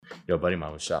a buddy of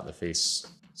mine was shot in the face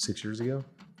 6 years ago.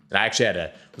 And I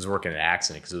actually was working an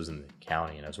accident because it was in the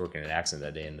county, and I was working an accident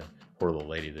that day, and the poor little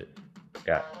lady that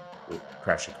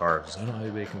crashed the car was like, I don't know how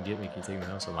anybody can get me. Can you take me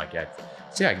home? So I'm like, yeah,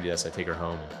 I can do this. I take her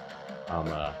home, and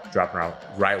I'm dropping her out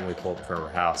right when we pull up in front of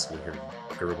her house. We hear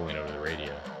gurgling over the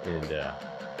radio, and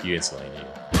you instantly knew.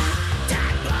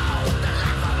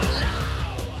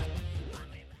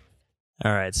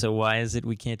 All right, so why is it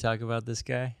we can't talk about this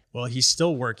guy? Well, he's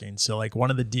still working. So like one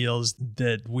of the deals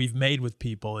that we've made with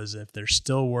people is if they're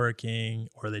still working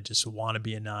or they just want to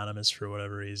be anonymous for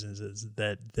whatever reasons, is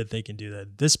that they can do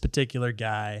that. This particular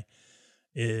guy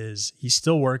he's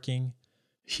still working.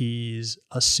 He's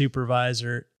a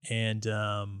supervisor. And,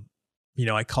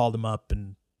 I called him up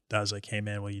and I was like, hey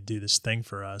man, will you do this thing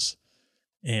for us?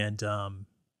 And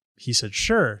he said,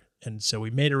 sure. And so we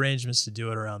made arrangements to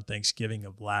do it around Thanksgiving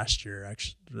of last year,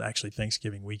 actually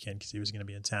Thanksgiving weekend, because he was going to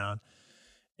be in town.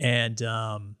 And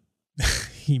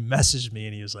he messaged me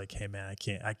and he was like, hey man,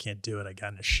 I can't do it. I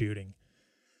got in a shooting.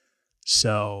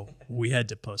 So we had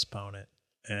to postpone it.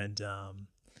 And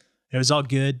it was all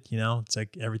good. It's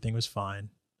like everything was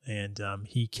fine. And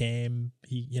he came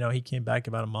back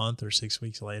about a month or 6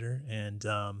 weeks later, and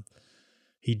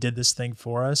he did this thing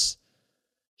for us.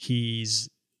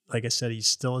 Like I said, he's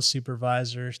still a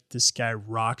supervisor. This guy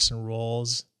rocks and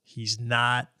rolls. He's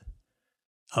not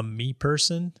a me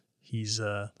person. He's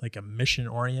like a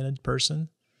mission-oriented person.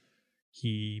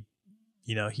 He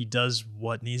does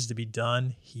what needs to be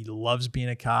done. He loves being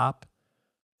a cop.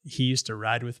 He used to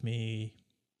ride with me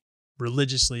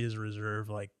religiously as a reserve,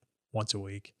 like once a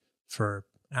week for,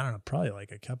 I don't know, probably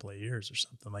like a couple of years or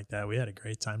something like that. We had a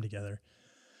great time together.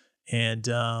 And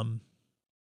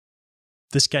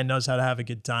this guy knows how to have a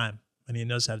good time, and he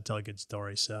knows how to tell a good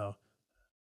story. So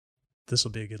this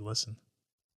will be a good listen.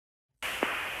 2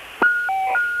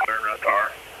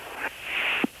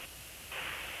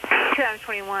 Adam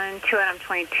 21, 2 Adam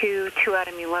 22, 2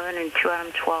 Adam 11, and 2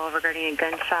 Adam 12 regarding a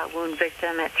gunshot wound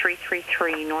victim at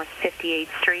 333 North 58th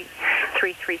Street.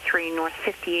 333 North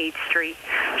 58th Street.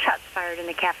 Shots fired in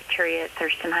the cafeteria at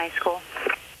Thurston High School.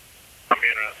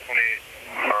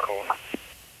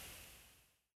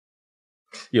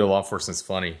 Law enforcement's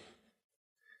funny.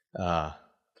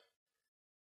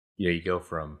 You go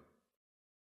from,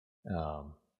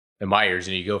 in my ears,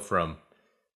 you go from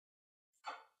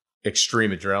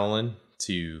extreme adrenaline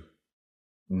to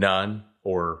none,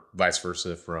 or vice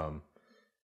versa, from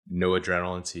no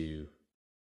adrenaline to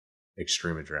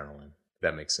extreme adrenaline. If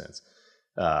that makes sense.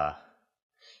 From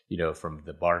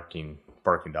the barking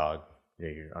dog,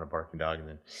 you're on a barking dog. And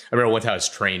then I remember one time I was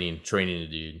training a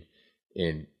dude,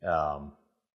 and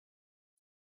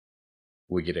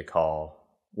we get a call.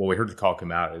 Well, we heard the call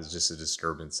come out. It was just a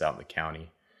disturbance out in the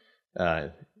county.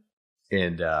 And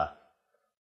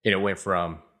it went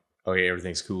from, okay,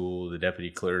 everything's cool. The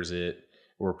deputy clears it.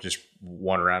 We're just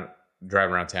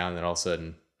driving around town. And then all of a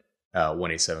sudden,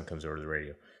 187 comes over to the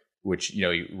radio, which,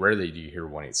 rarely do you hear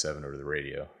 187 over the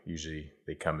radio. Usually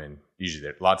they come in,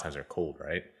 a lot of times they're cold,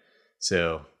 right?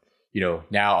 So,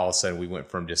 now all of a sudden we went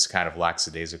from just kind of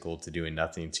lackadaisical to doing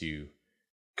nothing to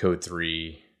code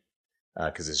 3,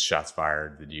 because his shots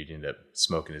fired. The dude ended up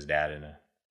smoking his dad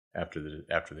after the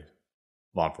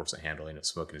law enforcement handle, ended up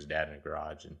smoking his dad in a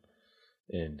garage,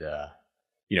 and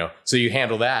so you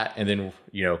handle that, and then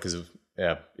because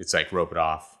it's like rope it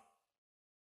off,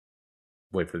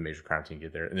 wait for the major crime team to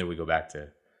get there, and then we go back to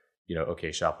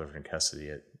okay, shoplifter in custody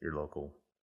at your local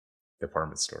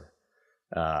department store.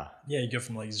 You go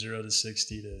from like 0 to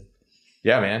 60 to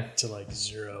to like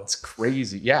 0. It's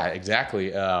crazy. Yeah,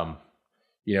 exactly.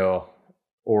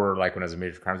 Or like when I was a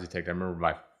major crimes detective, I remember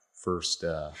my first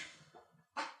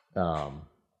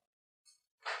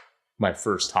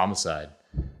homicide.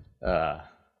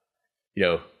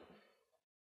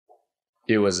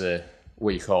 It was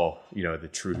what you call, the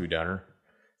true whodunner.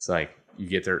 It's like you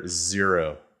get there,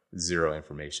 zero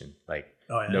information. Like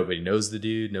nobody knows the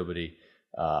dude. Nobody,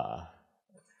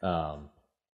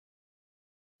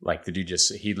 like the dude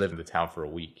he lived in the town for a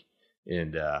week,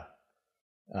 and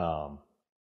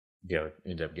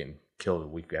ended up getting killed a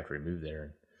week after he moved there.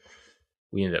 And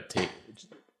we ended up taking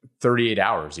 38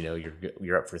 hours.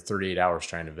 You're up for 38 hours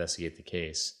trying to investigate the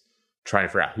case, trying to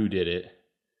figure out who did it,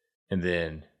 and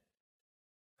then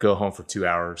go home for 2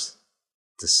 hours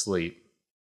to sleep,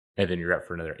 and then you're up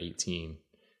for another 18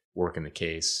 working the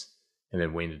case. And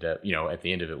then we ended up, at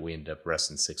the end of it, we ended up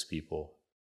arresting 6 people.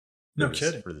 No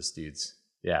kidding. For this dude's.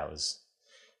 Yeah, it was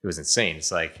insane.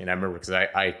 It's like, and I remember because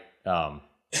I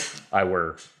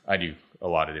do a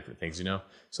lot of different things,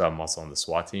 so I'm also on the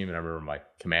SWAT team. And I remember my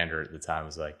commander at the time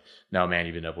was like, no, man,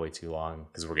 you've been up way too long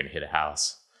because we're going to hit a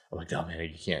house. I'm like, oh man,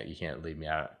 you can't leave me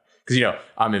out. Cause you know,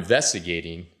 I'm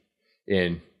investigating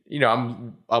and you know,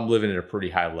 I'm living at a pretty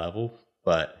high level,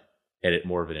 but at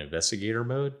more of an investigator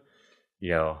mode. You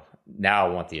know, now I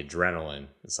want the adrenaline.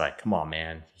 It's like, come on,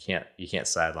 man, you can't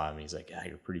sideline me. He's like, yeah,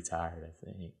 you're pretty tired, I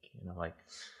think. And I'm like,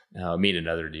 no, me and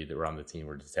another dude that were on the team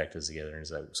were detectives together. And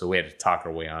he's like, so we had to talk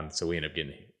our way on. So we ended up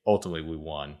ultimately we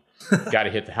won. Got to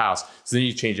hit the house. So then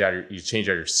you change out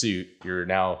your suit. You're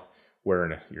now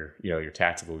wearing your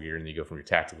tactical gear, and then you go from your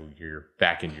tactical gear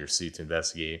back into your suit to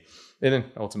investigate. And then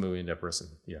ultimately we end up arresting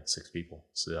 6 people.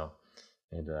 So,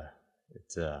 and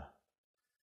it's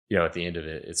at the end of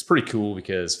it, it's pretty cool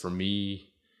because for me,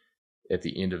 at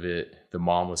the end of it, the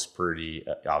mom was pretty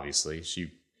obviously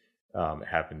she it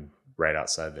happened right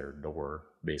outside their door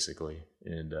basically,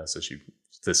 and so she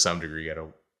to some degree got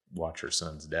to watch her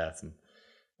son's death, and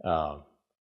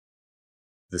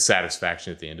the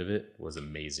satisfaction at the end of it was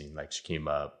amazing. Like she came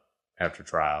up after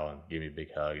trial and gave me a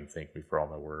big hug and thanked me for all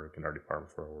my work and our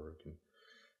department for our work,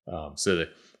 and so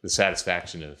the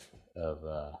satisfaction of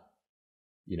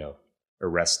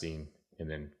arresting and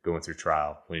then going through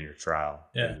trial, winning your trial,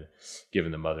 and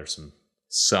giving the mother some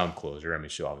closure. I mean,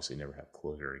 she'll obviously never have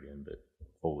closure again, but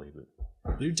fully.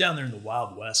 But you're down there in the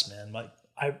Wild West, man. Like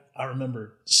I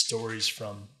remember stories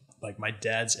from like my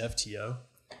dad's FTO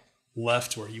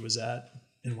left where he was at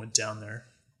and went down there,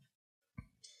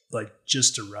 like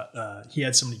just to he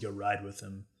had somebody go ride with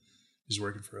him who's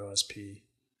working for OSP,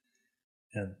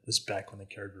 and this is back when they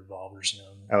carried revolvers.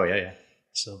 Oh yeah.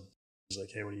 So he's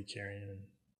like, hey, what are you carrying? And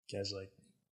the guy's like,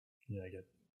 I get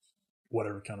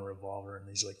whatever kind of revolver. And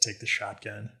he's like, take the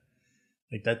shotgun.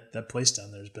 Like that place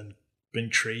down there has been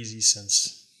crazy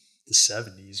since the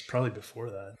 70s, probably before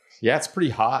that. Yeah, it's pretty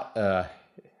hot. I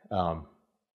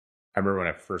remember when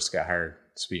I first got hired,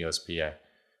 speaking of OSP, I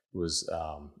was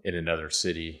in another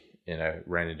city and I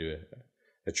ran into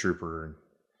a trooper and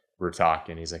we were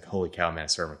talking. He's like, holy cow, man, I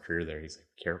started my career there. He's like,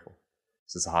 be careful.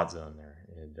 So it's a hot zone there.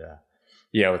 And,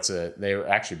 they were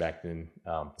actually back then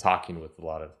talking with a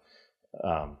lot of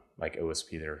like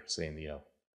OSP. They're saying,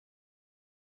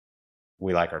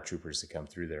 we like our troopers to come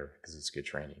through there because it's good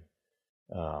training.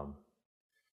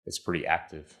 It's pretty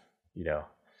active,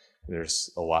 there's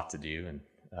a lot to do, and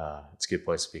it's a good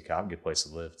place to be a cop, good place to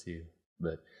live too.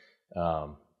 But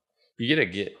you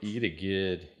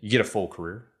get a full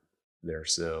career there.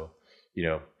 So,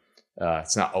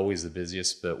 it's not always the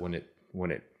busiest, but when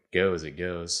it goes, it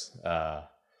goes.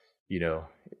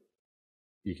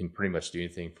 You can pretty much do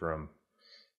anything from,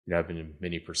 I've been in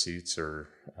many pursuits or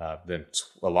then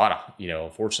a lot of,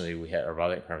 unfortunately we had our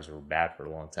violent crimes were bad for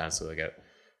a long time. So I got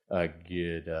a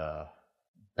good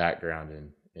background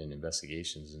in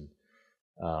investigations, and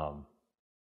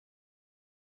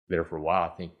there for a while.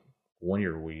 I think one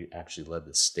year we actually led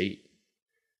the state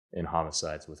in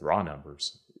homicides with raw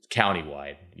numbers,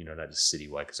 countywide, not just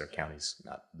citywide, because our county's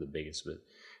not the biggest, but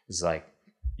it's like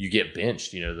you get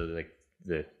benched, the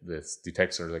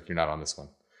detectives are like, you're not on this one.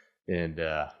 And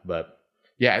but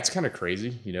yeah, it's kind of crazy,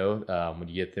 when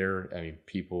you get there. I mean,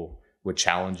 people would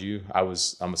challenge you.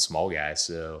 I'm a small guy,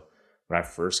 so when I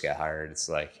first got hired, it's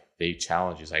like they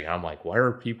challenge you. It's like, I'm like, why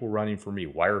are people running for me?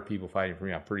 Why are people fighting for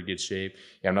me? I'm pretty good shape.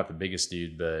 Yeah, I'm not the biggest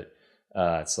dude, but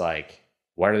it's like,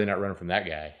 why are they not running from that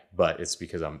guy? But it's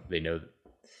because they know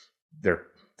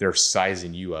they're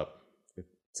sizing you up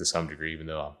to some degree, even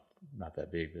though I'm not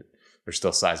that big, but they're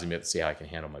still sizing me up to see how I can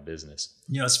handle my business.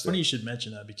 It's funny you should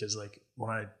mention that, because like when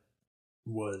I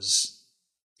was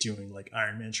doing like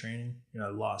Ironman training, I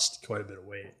lost quite a bit of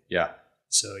weight. Yeah.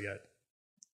 So I got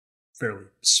fairly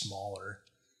smaller,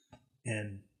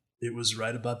 and it was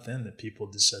right about then that people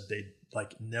just said they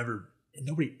like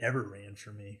nobody ever ran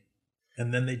for me.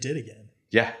 And then they did again.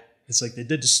 Yeah. It's like they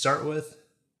did to start with,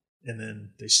 and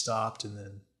then they stopped, and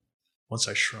then once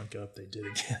I shrunk up, they did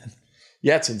again.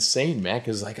 Yeah, it's insane, man.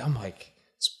 Because I'm like,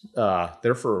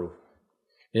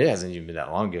 it hasn't even been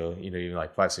that long ago. Even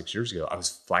like 5-6 years ago, I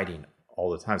was fighting all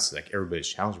the time. So like everybody's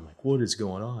challenging me, like, what is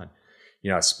going on?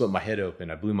 I split my head open,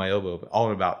 I blew my elbow open. All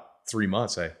in about 3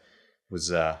 months, I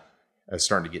was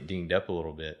starting to get dinged up a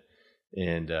little bit,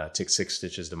 and took 6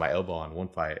 stitches to my elbow on one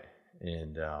fight,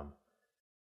 and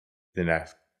then I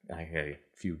had a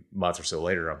few months or so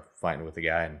later, I'm fighting with a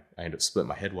guy, and I ended up splitting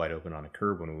my head wide open on a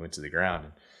curb when we went to the ground.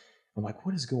 And I'm like,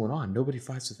 what is going on? Nobody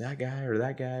fights with that guy or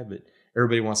that guy, but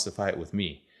everybody wants to fight with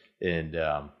me. And,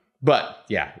 but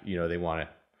yeah, they want to,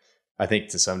 I think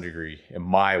to some degree in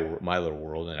my little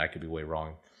world, and I could be way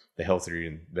wrong, the healthier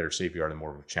and better shape you are, the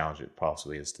more of a challenge it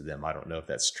possibly is to them. I don't know if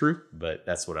that's true, but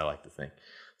that's what I like to think.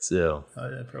 So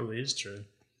that probably is true.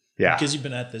 Yeah. Because you've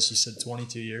been at this, you said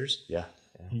 22 years. Yeah.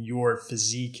 And your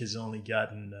physique has only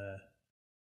gotten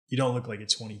You don't look like a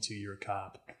 22-year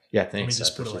cop. Yeah, Let me thanks.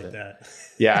 just put it like that.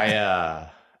 Yeah,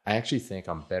 I actually think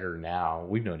I'm better now.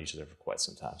 We've known each other for quite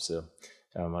some time, so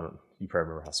you probably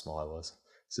remember how small I was.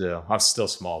 So I'm still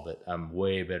small, but I'm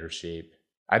way better shape.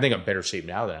 I think I'm better shape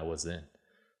now than I was then.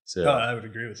 So I would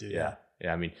agree with you. yeah.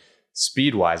 I mean,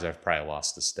 speed wise, I've probably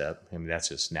lost a step. I mean, that's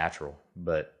just natural,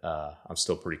 but I'm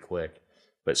still pretty quick.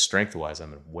 But strength wise,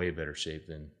 I'm in way better shape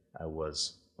than I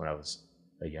was when I was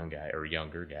a young guy or a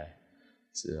younger guy.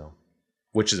 So,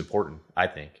 which is important, I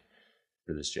think,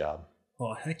 for this job.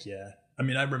 Well, heck yeah. I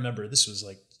mean, I remember this was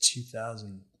like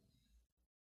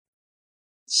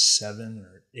 2007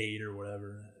 or 8 or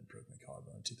whatever. I broke my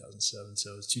collarbone in 2007.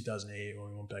 So it was 2008 when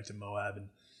we went back to Moab, and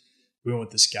we went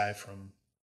with this guy from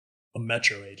a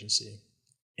metro agency,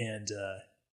 and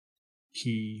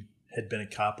he had been a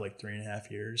cop like 3.5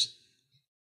 years,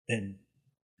 and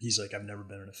he's like, I've never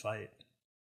been in a fight.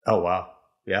 Oh, wow.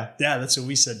 Yeah. Yeah, that's what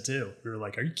we said too. We were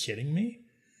like, are you kidding me?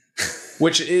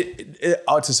 Which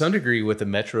to some degree with the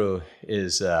metro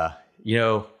is, I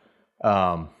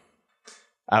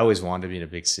always wanted to be in a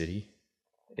big city,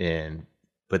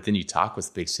 but then you talk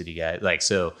with big city guys. Like,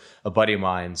 so a buddy of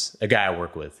mine's, a guy I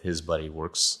work with, his buddy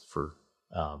works for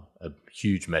a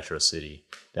huge metro city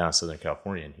down in Southern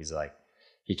California. And he's like,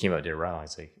 he came out and did a rally.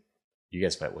 He's like, you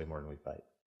guys fight way more than we fight.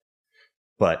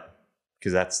 But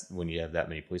because that's when you have that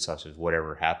many police officers,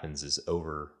 whatever happens is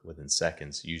over within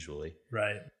seconds, usually.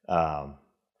 Right.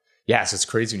 Yeah, so it's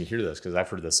crazy when you hear those, because I've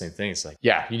heard the same thing. It's like,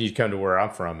 yeah, you need to come to where I'm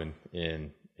from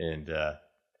and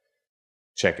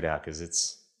check it out, because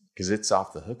it's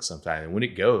off the hook sometimes. And when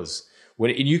it goes,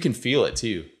 and you can feel it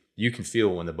too. You can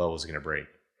feel when the bubble's going to break.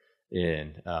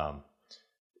 And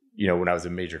when I was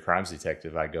a major crimes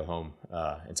detective, I'd go home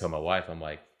and tell my wife, I'm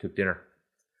like, cook dinner.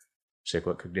 She's like,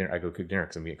 what, cook dinner? I go, cook dinner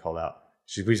because I'm getting called out.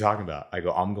 She's like, what are you talking about? I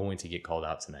go, I'm going to get called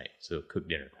out tonight, so cook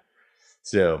dinner.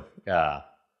 So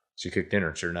she cooked dinner,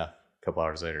 and sure enough, a couple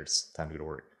hours later, it's time to go to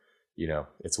work.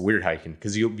 It's weird how you can,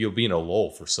 because you'll be in a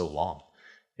lull for so long,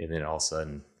 and then all of a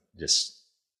sudden, just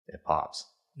it pops.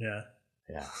 Yeah.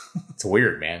 It's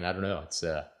weird, man. I don't know. It's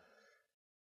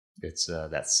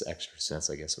that's extra sense,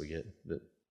 I guess we get. But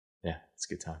yeah, it's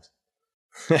good times.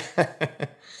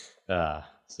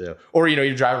 So, or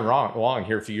you're driving along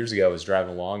here. A few years ago, I was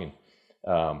driving along, and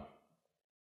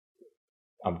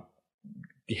I'm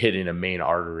hitting a main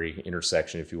artery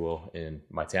intersection, if you will, in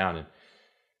my town, and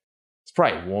it's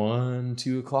probably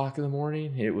 1-2 o'clock in the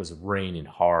morning. It was raining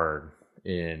hard,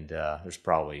 and there's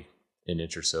probably an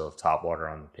inch or so of top water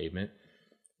on the pavement,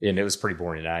 and it was pretty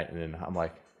boring night. And then I'm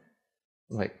like,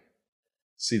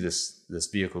 see this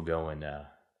vehicle going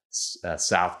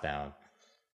southbound,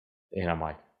 and I'm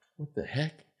like, what the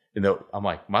heck? And I'm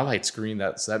like, my light's green.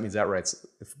 So that means that right's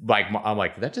like, I'm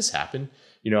like, did that just happen?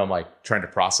 I'm like trying to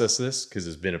process this because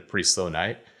it's been a pretty slow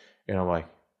night. And I'm like,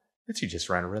 but you just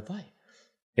ran a red light.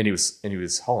 And he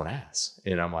was hauling ass.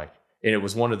 And I'm like, and it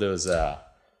was one of those, I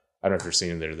don't know if you're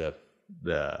seeing them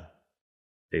there,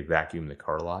 they vacuum the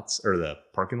car lots or the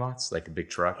parking lots, like a big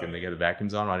truck, and they got the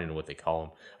vacuums on. I don't even know what they call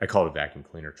them. I call it a vacuum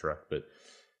cleaner truck. But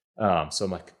so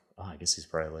I'm like, I guess he's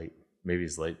probably late. Maybe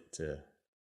he's late to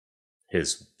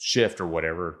his shift or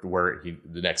whatever,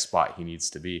 the next spot he needs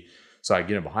to be. So I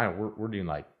get him behind. We're doing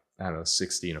like, I don't know,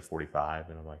 60 and a 45.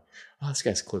 And I'm like, oh, this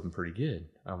guy's clipping pretty good.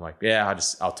 I'm like, yeah,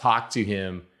 I'll talk to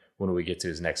him when we get to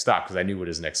his next stop. Cause I knew what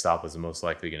his next stop was the most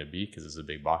likely going to be, cause it's a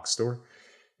big box store.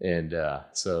 And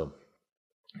and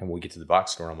when we get to the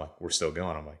box store, I'm like, we're still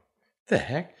going. I'm like, what the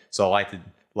heck? So I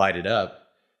light it up.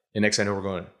 And next thing I know, we're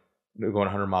going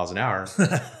 100 miles an hour.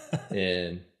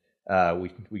 And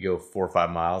we go 4 or 5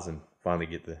 miles and finally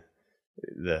get the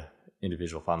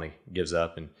individual finally gives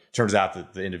up, and it turns out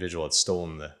that the individual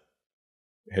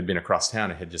had been across town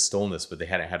and had just stolen this, but they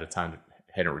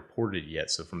hadn't reported it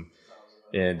yet. So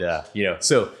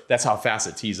so that's how fast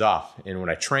it tees off. And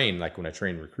when I train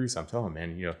recruits, I'm telling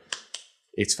them, man,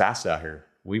 it's fast out here.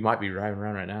 We might be driving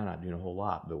around right now, not doing a whole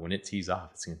lot, but when it tees off,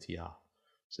 it's going to tee off.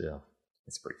 So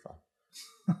it's pretty fun.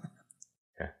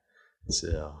 Okay.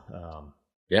 So,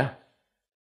 yeah.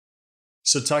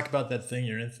 So talk about that thing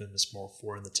you're infamous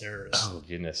for in the terrorists. Oh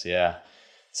goodness, yeah.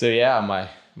 So yeah, in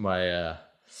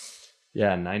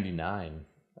 99,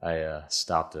 I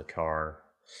stopped a car.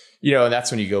 And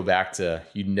that's when you go back to,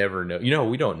 you never know.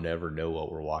 We don't never know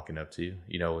what we're walking up to.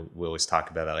 We always talk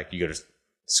about that. Like you go to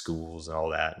schools and all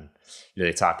that, and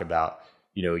they talk about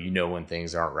when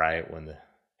things aren't right, when the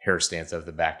hair stands up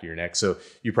the back of your neck. So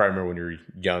you probably remember when you were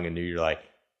young and new, you're like,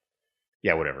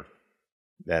 yeah, whatever,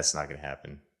 that's not going to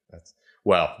happen.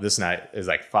 This night is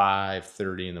like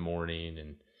 5:30 in the morning,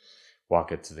 and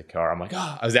walk up to the car. I'm like,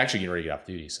 I was actually getting ready to get off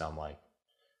duty. So I'm like,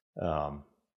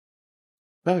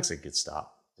 that looks like a good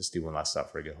stop. Just do one last stop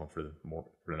before I get home for the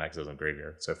night, because I was on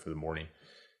graveyard. So for the morning,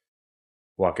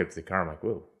 walk up to the car. I'm like,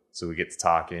 whoa. So we get to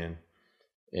talking,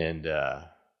 and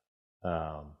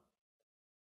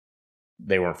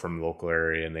they weren't from the local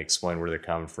area, and they explained where they're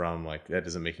coming from. Like, that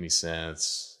doesn't make any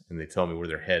sense. And they tell me where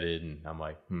they're headed, and I'm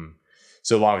like,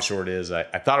 So long and short is, I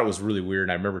thought it was really weird.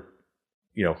 And I remember,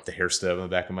 the hair stub on the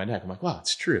back of my neck. I'm like, wow,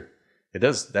 it's true. That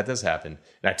does happen.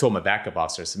 And I told my backup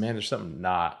officer, I said, man, there's something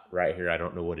not right here. I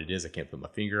don't know what it is. I can't put my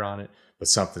finger on it, but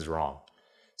something's wrong.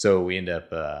 So we end up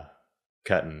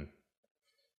cutting.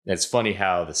 And it's funny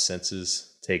how the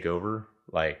senses take over,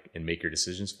 and make your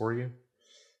decisions for you.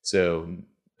 So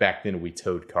back then we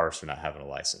towed cars for not having a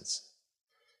license.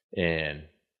 And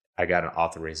I got an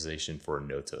authorization for a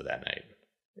no-tow that night,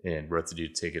 and wrote the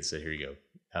dude a ticket, said, here you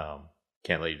go.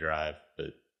 Can't let you drive,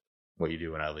 but what you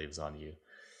do when I leave is on you.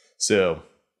 So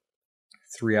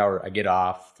 3 hours, I get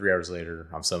off. 3 hours later,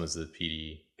 I'm summoned to the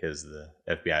PD because the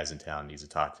FBI is in town and needs to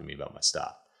talk to me about my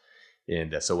stop.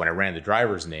 And so when I ran the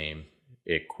driver's name,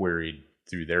 it queried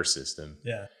through their system.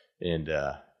 Yeah. And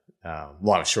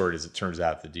long and short is, it turns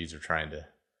out the dudes are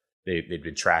they'd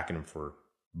been tracking him for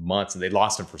months, and they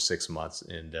lost him for 6 months.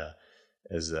 And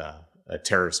as a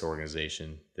terrorist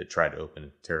organization that tried to open a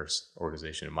terrorist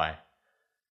organization in my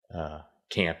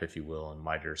camp, if you will, in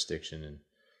my jurisdiction. And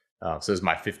so it was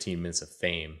my 15 minutes of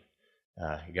fame.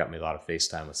 He got me a lot of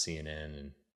FaceTime with CNN.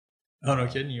 And oh, no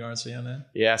kidding? You are on CNN?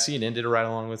 Yeah, CNN did a ride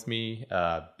along with me.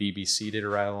 BBC did a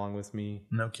ride along with me.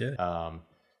 No kidding.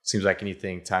 Seems like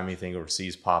anything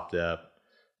overseas popped up.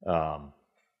 I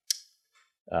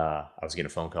was getting a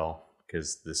phone call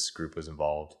because this group was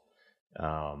involved.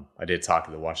 I did talk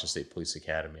to the Washington State Police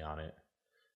Academy on it.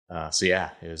 So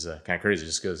yeah, it was kind of crazy. It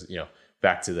just goes,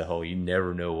 back to the whole, you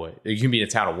never know what, you can be in a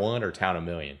town of 1 or a town of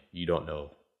 1,000,000. You don't know.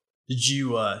 Did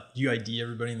you ID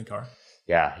everybody in the car?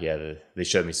 Yeah. They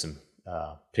showed me some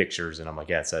pictures, and I'm like,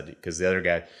 yeah, it's that, because the other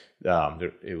guy,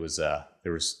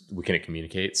 we couldn't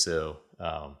communicate. So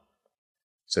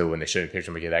when they showed me a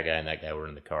picture, I'm like, yeah, that guy and that guy were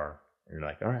in the car. And they're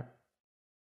like, all right,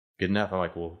 good enough. I'm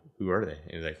like, well, who are they?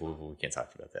 And they're like, well, we can't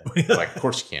talk about that. I'm like, of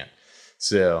course you can't.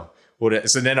 So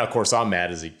then of course I'm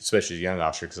mad, especially as a young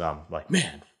officer, because I'm like,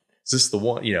 man, is this the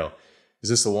one? Is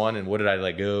this the one? And what did I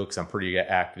let go? Because I'm pretty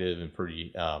active and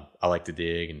pretty, I like to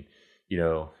dig, and did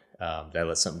I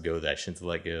let something go that I shouldn't have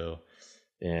let go?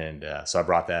 And so I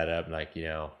brought that up, and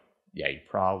yeah, you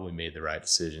probably made the right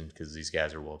decision, because these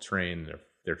guys are well trained.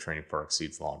 Their training far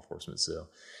exceeds law enforcement. So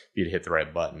if you'd hit the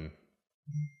right button,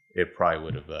 it probably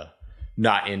would have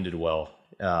not ended well.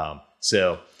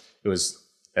 So it was,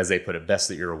 as they put it, best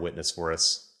that you're a witness for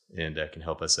us and can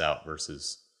help us out,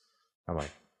 versus I'm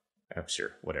like, I'm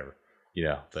sure, whatever,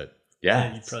 but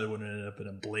yeah. You probably wouldn't end up in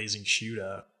a blazing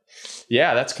shootout.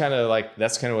 Yeah, that's kind of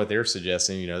what they're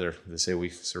suggesting. They say we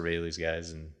surveil these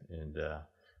guys, and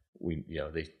we,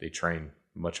 they train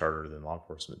much harder than law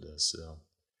enforcement does. So,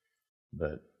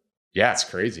 but yeah, it's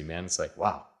crazy, man. It's like,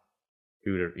 wow,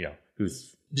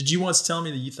 who's. Did you once tell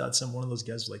me that you thought one of those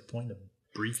guys was pointing a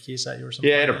briefcase at you or something?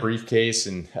 Yeah, I had a briefcase,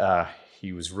 and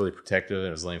he was really protective, and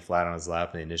I was laying flat on his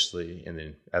lap. And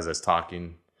then as I was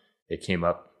talking, it came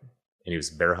up, and he was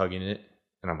bear hugging it,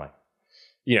 and I'm like,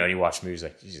 and you watch movies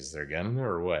like, Jesus, is there a gun in there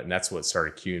or what? And that's what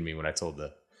started cueing me when I told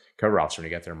the cover officer when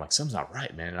he got there. I'm like, something's not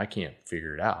right, man, and I can't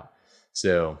figure it out.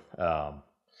 So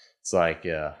it's like,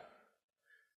 now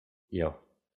you're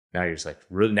just like,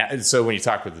 really? Now, so when you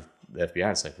talk with the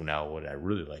FBI, it's like, well, now what did I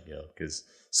really let go? Because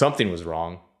something was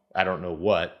wrong. I don't know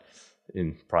what,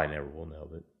 and probably never will know.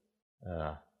 But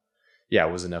yeah,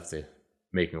 it was enough to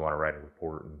make me want to write a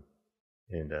report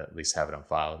and at least have it on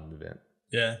file in the event.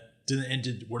 Yeah.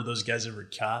 Were those guys ever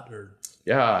caught or?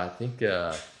 Yeah, I think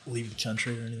leave the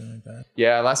country or anything like that.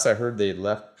 Yeah, last I heard, they had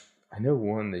left. I know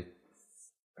one. They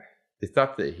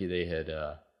thought that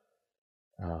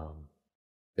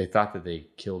they thought that they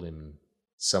killed him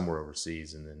somewhere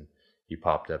overseas, and then he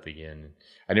popped up again.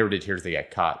 I never did hear if they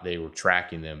got caught. They were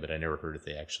tracking them, but I never heard if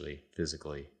they actually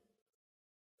physically.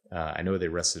 I know they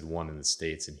arrested one in the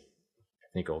States, and I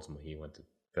think ultimately he went to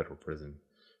federal prison,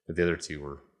 but the other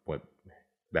two went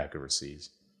back overseas.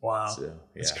 Wow, so, yeah.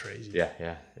 That's crazy.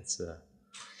 Yeah. It's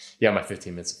my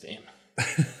 15 minutes of fame.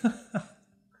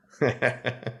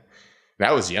 And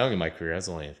I was young in my career. I was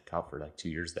only a cop for 2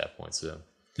 years at that point. So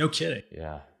no kidding.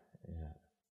 Yeah.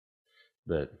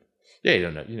 But yeah, you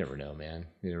don't know. You never know, man.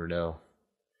 You never know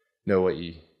what what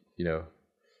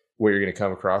you're going to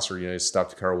come across. Or you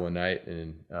stopped the car one night,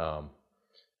 and I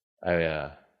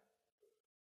thought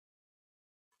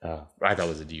it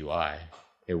was a DUI,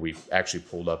 and we actually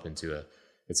pulled up into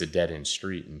it's a dead end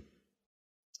street, and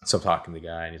so I'm talking to the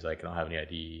guy, and he's like, I don't have any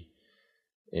ID,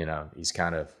 he's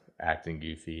kind of acting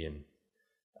goofy, and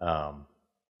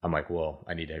I'm like, well,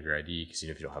 I need to have your ID, because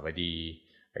if you don't have ID,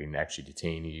 I can actually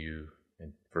detain you,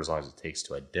 and for as long as it takes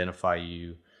to identify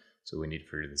you. So we need to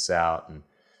figure this out. And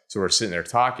so we're sitting there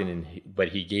talking, but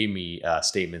he gave me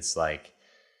statements like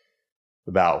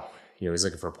about, he's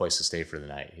looking for a place to stay for the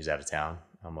night. He's out of town.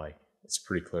 I'm like, it's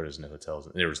pretty clear there's no hotels.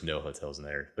 There was no hotels in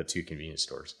there, but 2 convenience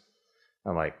stores.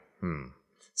 I'm like,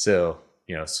 So,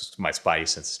 my spidey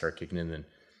senses start kicking in. Then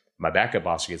my backup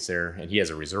officer gets there, and he has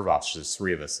a reserve officer. There's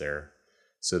 3 of us there.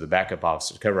 So the backup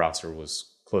officer, cover officer,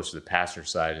 was close to the passenger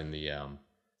side, and the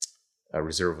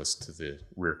reserve was to the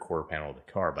rear quarter panel of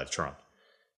the car by the trunk.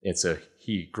 And so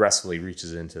he aggressively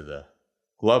reaches into the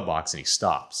glove box and he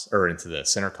stops, or into the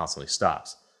center console, he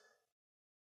stops.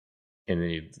 And then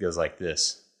he goes like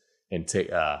this and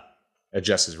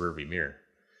adjusts his rearview mirror.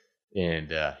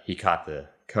 And he caught the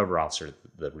cover officer,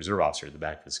 the reserve officer, at the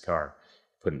back of his car,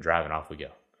 put him driving. Off we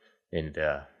go. And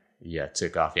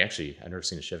took off. I've never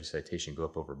seen a Chevy Citation go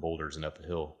up over boulders and up a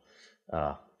hill,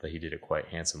 but he did it quite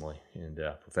handsomely and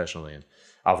professionally. And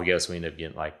off we go. So we ended up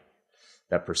getting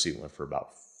that pursuit went for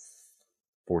about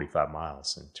 45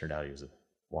 miles, and it turned out he was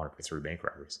wanted for 3 bank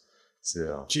robberies.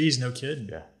 So, geez, no kidding.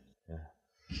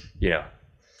 Yeah.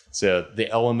 So the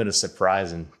element of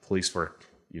surprise in police work,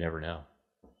 you never know.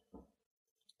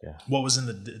 Yeah. What was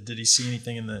did he see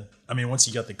anything once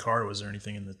he got the car, was there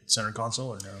anything in the center console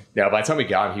or no? Yeah, by the time we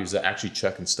got him, he was actually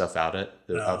chucking stuff out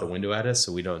the window at us,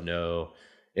 so we don't know.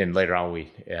 And later on,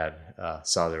 we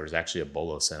saw there was actually a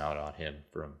bolo sent out on him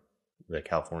from the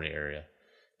California area,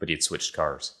 but he had switched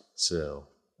cars. So,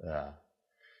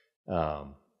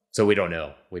 so we don't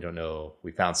know. We don't know.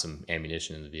 We found some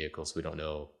ammunition in the vehicle, so we don't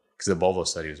know, because the Volvo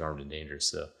said he was armed and dangerous.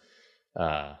 So,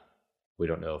 we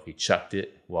don't know if he chucked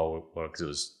it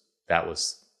because that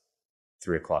was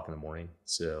 3:00 in the morning.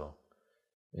 So,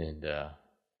 and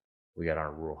we got on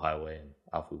a rural highway and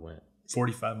off we went.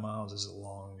 45 miles is a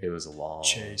long. It was a long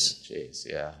chase.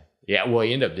 Yeah. Well,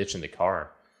 he ended up ditching the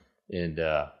car, and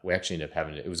we actually ended up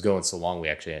having it was going so long, we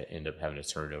actually ended up having to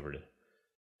turn it over to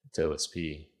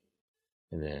OSP,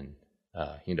 and then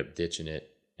he ended up ditching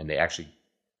it, and they actually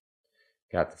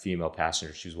got the female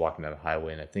passenger. She was walking down the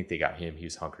highway, and I think they got him. He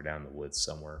was hunkered down in the woods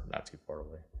somewhere not too far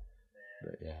away.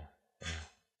 But yeah.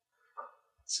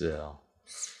 So,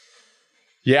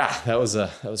 yeah, that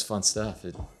was fun stuff.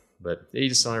 But you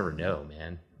just don't ever know,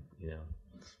 man.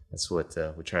 That's what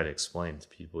we try to explain to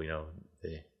people.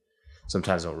 They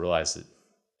sometimes don't realize that,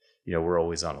 we're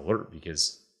always on alert,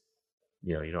 because,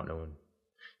 you don't know when,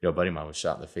 a buddy of mine was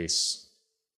shot in the face.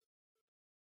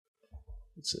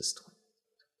 What's this?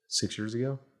 6 years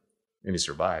ago, and he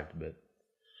survived. But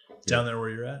down there where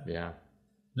you're at, yeah,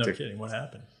 no kidding. What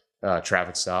happened?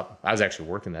 Traffic stop. I was actually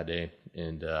working that day,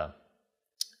 and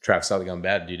traffic stop got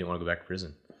bad. Dude didn't want to go back to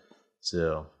prison,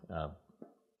 so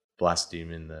blasted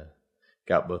him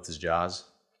got both his jaws,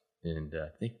 and I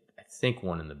think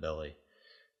one in the belly.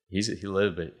 He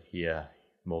lived, but he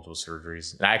multiple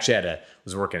surgeries. And I actually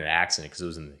was working an accident, because it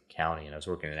was in the county, and I was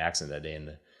working an accident that day,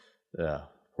 and the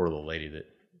poor little lady that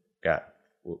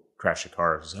crashed the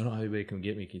car says, "I don't have anybody come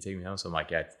get me. Can you take me home?" So I'm like,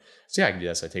 "Yeah, I can do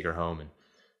that." So I take her home, and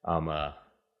I'm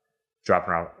dropping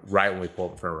her out. Right when we pull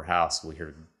up in front of her house, we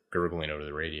hear gurgling over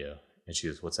the radio, and she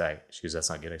goes, "What's that?" She goes, "That's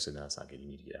not good." I said, "No, that's not good. You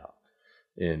need to get out."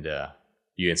 And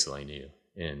you instantly knew.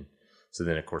 And so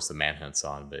then, of course, the manhunt's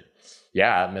on. But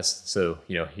yeah, I missed. So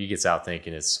he gets out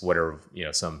thinking it's whatever,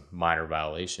 some minor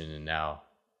violation, and now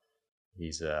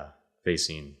he's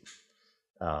facing.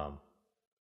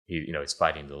 He's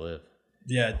fighting to live.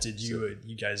 Yeah. Did you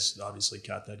guys obviously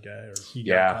caught that guy, or he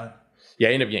got caught? Yeah,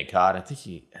 he ended up getting caught. I think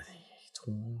he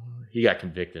got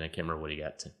convicted. I can't remember what he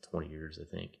got, 20 years, I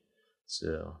think.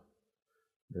 So,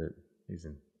 but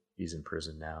he's in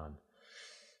prison now.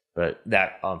 But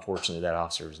unfortunately, that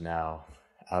officer is now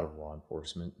out of law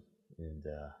enforcement and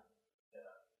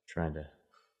trying to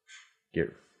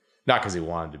get, not because he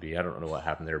wanted to be. I don't know what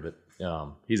happened there, but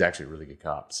he's actually a really good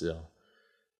cop. So,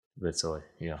 but so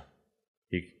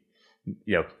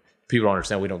people don't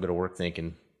understand. We don't go to work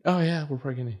thinking, "Oh yeah, we're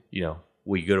probably gonna,"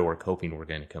 we go to work hoping we're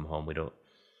going to come home. We don't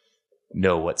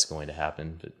know what's going to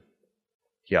happen, but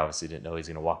he obviously didn't know he's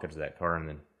going to walk up to that car and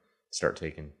then start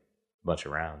taking a bunch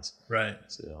of rounds. Right.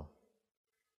 So,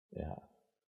 yeah.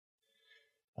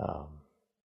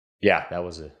 Yeah, that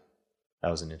was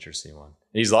an interesting one.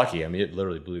 And he's lucky. I mean, it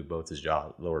literally blew both his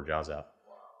lower jaws out.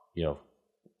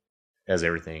 As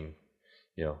everything,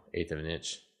 1/8 of an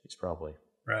inch. He's probably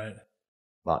right.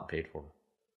 Bought and paid for.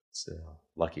 So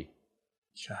lucky.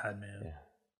 God, man. Yeah.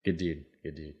 Good dude.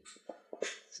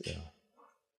 So,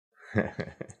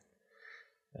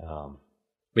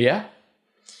 but yeah,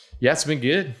 yeah, it's been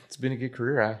good. It's been a good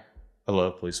career. I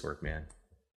love police work, man.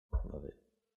 I love it.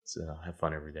 So I have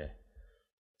fun every day.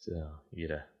 So you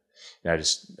gotta.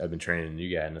 I've been training a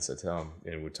new guy, and that's what I tell him.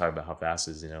 And we're talking about how fast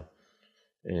it is,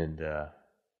 and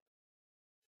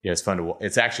it's fun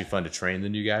it's actually fun to train the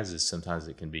new guys. Sometimes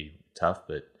it can be tough,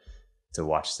 but to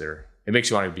watch it makes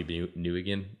you want to be new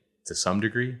again to some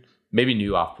degree. Maybe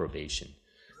new off probation,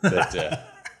 but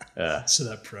so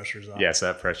that pressure's off. Yeah, so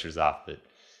that pressure's off.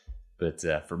 But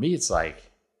for me, it's like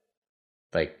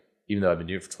even though I've been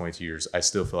doing it for 22 years, I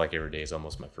still feel like every day is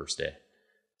almost my first day.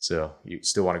 So you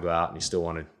still want to go out and you still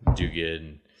want to do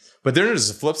good. But there's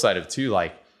a flip side of it too.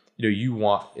 Like, you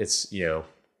want, it's, you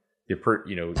get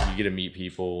to meet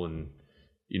people, and,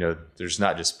 there's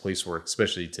not just police work,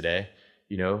 especially today,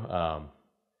 you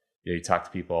talk to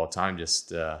people all the time.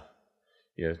 Just,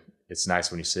 it's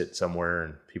nice when you sit somewhere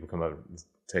and people come up and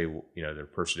tell you, they're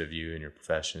appreciative of you and your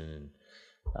profession.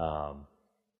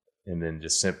 And then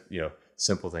just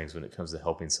simple things when it comes to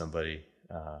helping somebody,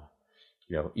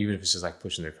 even if it's just like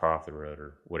pushing their car off the road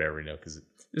or whatever, because it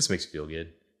just makes you feel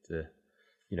good to,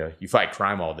 you fight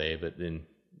crime all day, but then,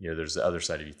 there's the other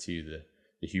side of you too,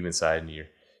 the human side, and you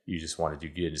just want to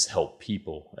do good, just help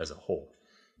people as a whole.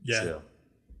 Yeah. So,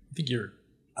 I think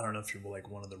I don't know if you're like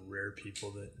one of the rare people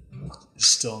that is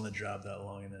still in the job that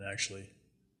long and then actually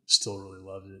still really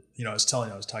loves it. I was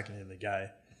talking to the guy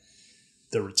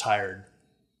that retired,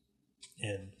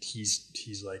 and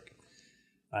he's like,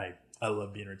 I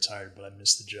love being retired, but I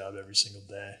miss the job every single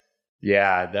day.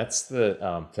 Yeah, that's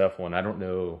the tough one. I don't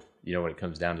know, when it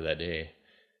comes down to that day,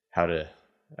 I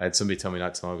had somebody tell me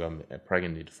not too long ago, I'm probably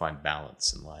going to need to find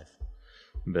balance in life.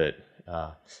 But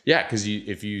yeah, because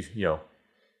if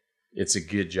it's a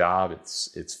good job.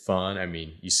 It's fun. I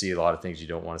mean, you see a lot of things you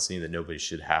don't want to see that nobody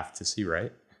should have to see,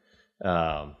 right?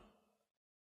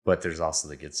 But there's also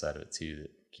the good side of it too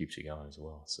that keeps you going as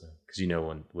well. So, because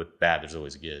when with bad, there's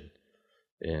always good.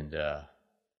 And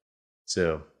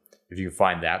so if you can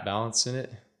find that balance in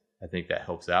it, I think that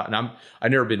helps out. And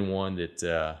I've never been one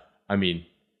that,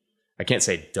 I can't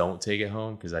say don't take it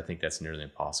home, because I think that's nearly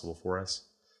impossible for us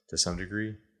to some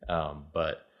degree.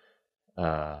 But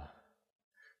I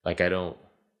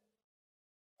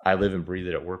live and breathe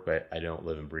it at work, but I don't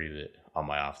live and breathe it on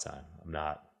my off time. I'm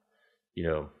not,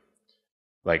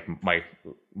 like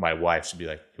my wife should be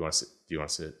like, do you want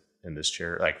to sit in this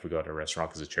chair? Like if we go to a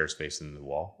restaurant because the chair's facing the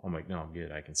wall, I'm like, no, I'm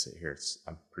good. I can sit here.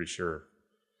 I'm pretty sure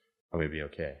I'm going to be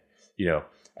okay.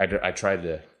 I tried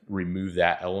to remove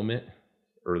that element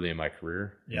early in my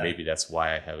career. Yeah. Maybe that's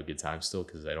why I have a good time still,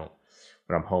 because when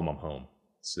I'm home, I'm home.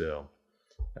 So,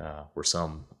 where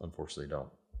some unfortunately don't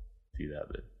do that,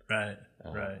 but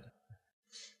right.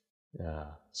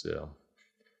 So,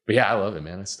 but yeah, I love it,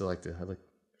 man. I still like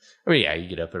yeah, you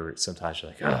get up sometimes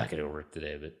you're like, I gotta go work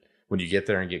today, but when you get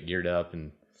there and get geared up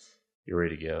and you're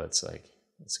ready to go, it's like,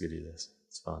 let's go do this.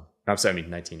 It's fun.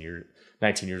 19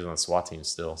 years on the SWAT team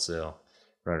still, so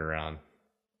running around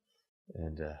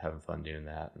and having fun doing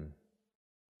that, and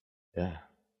yeah,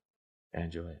 I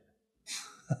enjoy it.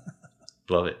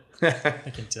 Love it. I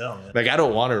can tell, man. Like, I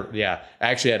don't want to. Yeah,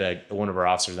 I actually had one of our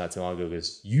officers not too long ago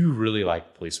goes, "You really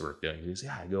like police work, don't you?" He goes,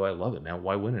 "Yeah." I go, "I love it, man.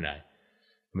 Why wouldn't I? I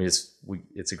mean,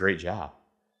 it's a great job.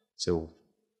 So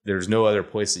there's no other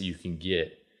place that you can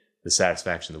get the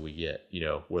satisfaction that we get.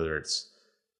 Whether it's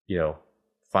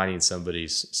finding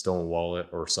somebody's stolen wallet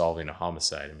or solving a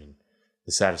homicide. I mean,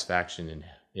 the satisfaction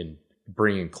in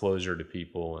bringing closure to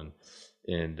people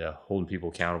and holding people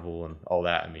accountable and all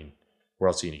that. I mean, where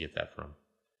else are you going to get that from?"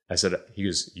 I said, he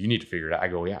goes, "You need to figure it out." I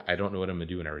go, "Yeah, I don't know what I'm going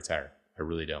to do when I retire. I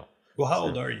really don't." Well, how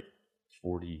old are you?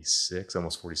 46,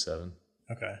 almost 47.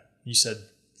 Okay. You said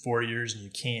 4 years and you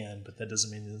can, but that doesn't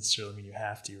necessarily mean you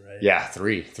have to, right? Yeah,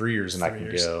 3 years and I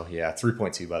can go. Yeah,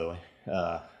 3.2, by the way.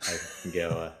 I can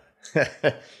go.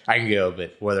 I can go,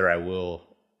 but whether I will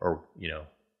or,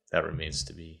 that remains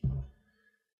to be.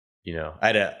 I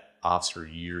had an officer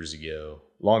years ago,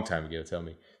 long time ago, tell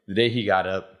me the day he got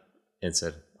up and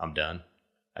said, "I'm done.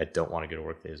 I don't want to go to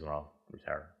work days when I'll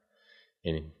retire."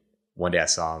 And one day I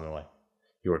saw him and like,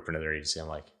 he worked for another agency. I'm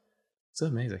like, "What's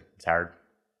up, man?" He's like, "I'm tired."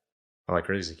 I'm like,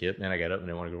 "Really, as a kid, man, I got up and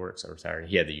didn't want to go to work, so I retired."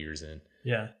 He had the years in.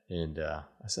 Yeah. And I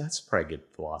said, that's probably a good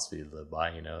philosophy to live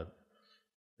by.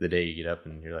 The day you get up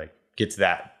and you're like, get to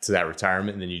that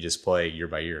retirement, and then you just play year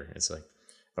by year. It's like,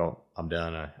 oh, I'm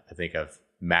done. I think I've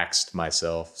maxed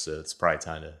myself, so it's probably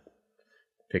time to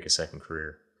pick a second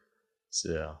career.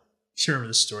 So. You remember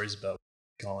the stories about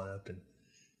calling up and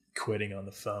quitting on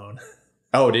the phone?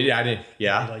 Oh, did you? I didn't.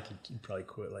 Yeah. You probably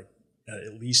quit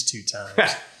at least 2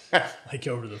 times, like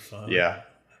over the phone. Yeah.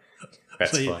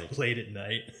 That's funny. Late at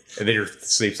night. And then he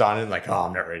sleeps on it like, oh,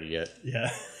 I'm not ready yet. Yeah.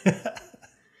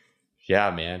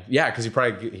 Yeah, man. Yeah, because he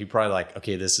probably like,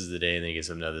 okay, this is the day, and then he gets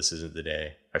up, no, this isn't the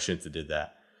day. I shouldn't have did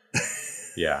that.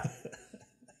 Yeah.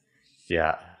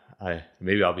 Yeah.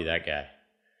 Maybe I'll be that guy.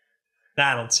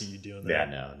 I don't see you doing that.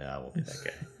 Yeah, no, I won't be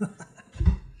that guy.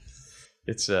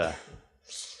 It's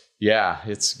yeah,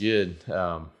 it's good.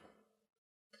 I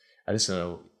just don't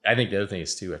know. I think the other thing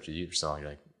is too, after you're selling,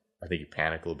 like, I think you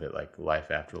panic a little bit, like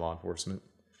life after law enforcement.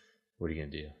 What are you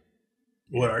gonna do?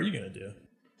 What are you gonna do?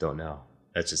 Don't know.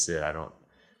 That's just it.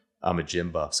 I'm a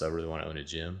gym buff, so I really want to own a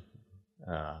gym.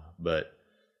 But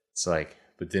it's like,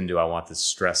 but then do I want the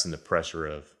stress and the pressure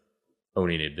of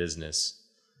owning a business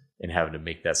and having to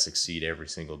make that succeed every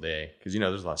single day? Because,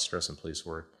 there's a lot of stress in police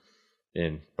work.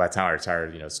 And by the time I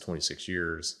retired, it's 26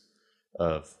 years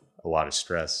of a lot of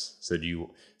stress.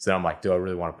 So I'm like, do I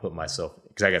really want to put myself,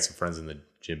 because I got some friends in the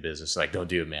gym business, like, don't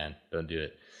do it, man. Don't do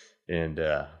it. And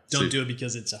don't do it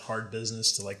because it's a hard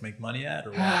business to like make money at,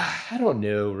 or what? I don't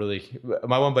know, really.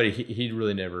 My one buddy, he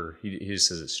really never, he just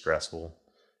says it's stressful.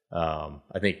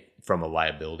 I think from a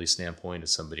liability standpoint,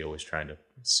 is somebody always trying to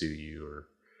sue you, or,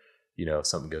 if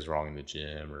something goes wrong in the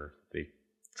gym, or they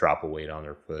drop a weight on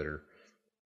their foot or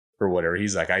whatever.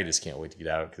 He's like, I just can't wait to get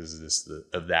out because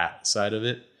of that side of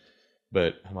it.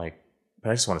 But I'm like,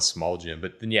 but I just want a small gym.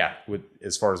 But then, yeah,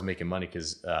 as far as making money,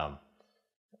 because,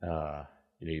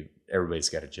 everybody's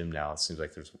got a gym now. It seems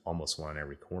like there's almost one on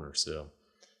every corner. So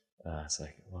it's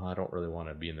like, well, I don't really want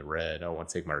to be in the red. I don't want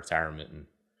to take my retirement and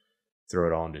throw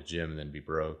it all into a gym and then be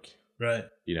broke. Right.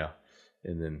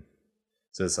 And then,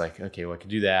 so it's like, okay, well, I could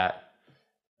do that.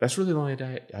 That's really the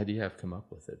only idea I've come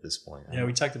up with at this point. Yeah,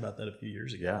 we talked about that a few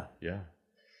years ago. Yeah.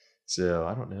 So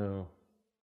I don't know.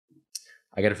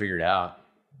 I got to figure it out.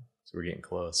 So we're getting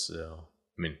close. So,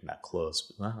 I mean, not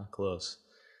close, but close.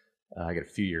 I got a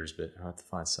few years, but I have to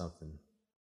find something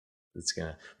that's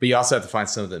but you also have to find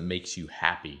something that makes you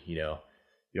happy. You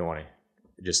don't want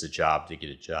just a job to get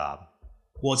a job.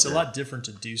 Well, it's a lot different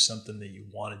to do something that you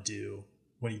want to do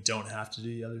when you don't have to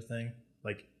do the other thing.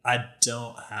 Like, I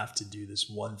don't have to do this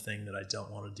one thing that I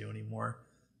don't want to do anymore,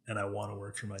 and I want to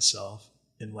work for myself.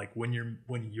 And like when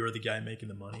you're the guy making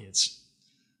the money, it's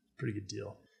a pretty good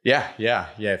deal. Yeah.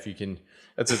 If you can,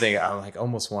 that's the thing. I like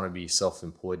almost want to be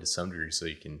self-employed to some degree, so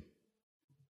you can,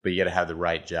 but you got to have the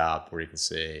right job where you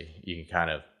can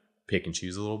kind of pick and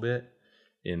choose a little bit.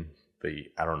 But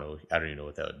I don't know. I don't even know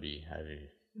what that would be.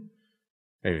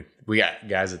 I mean, we got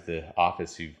guys at the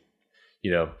office who,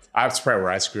 that's probably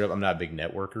where I screw up. I'm not a big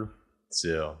networker,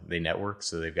 so they network.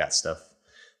 So they've got stuff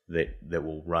that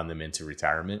will run them into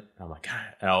retirement. I'm like,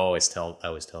 God, and I always tell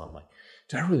them, like,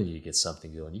 do I really need to get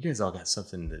something going? You guys all got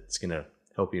something that's going to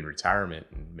help you in retirement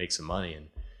and make some money. And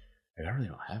like, I really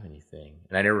don't have anything.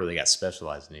 And I never really got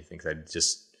specialized in anything,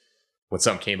 because when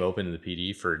something came open in the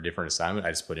PD for a different assignment, I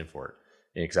just put in for it.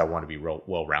 And because I want to be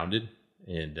well-rounded,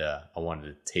 and I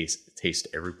wanted to taste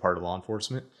every part of law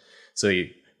enforcement.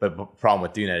 But the problem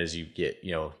with doing that is you get,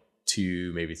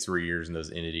 2, maybe 3 years in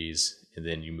those entities, and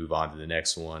then you move on to the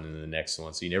next one and the next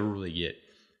one. So you never really get,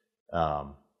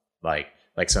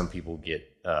 like some people get,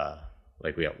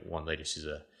 like we have one lady, she's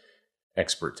a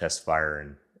expert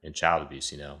testifier in child abuse,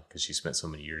 because she spent so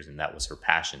many years and that was her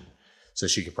passion. So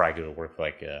she could probably go to work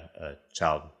like a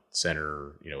child center,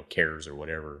 or, cares or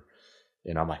whatever.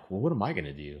 And I'm like, well, what am I going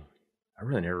to do? I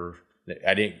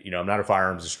didn't, I'm not a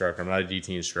firearms instructor. I'm not a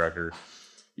DT instructor.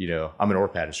 I'm an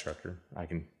ORPAT instructor. I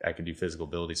can do physical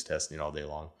abilities testing all day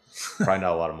long. Probably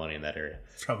not a lot of money in that area.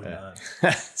 Probably not.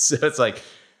 So it's like,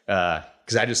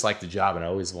 because I just like the job, and I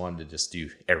always wanted to just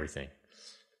do everything.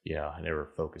 I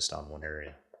never focused on one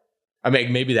area. I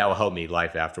mean, maybe that will help me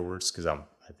life afterwards, because I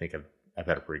think I've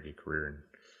had a pretty good career,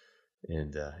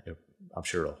 and I'm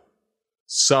sure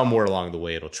somewhere along the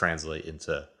way it'll translate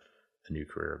into a new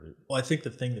career. Well, I think the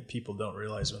thing that people don't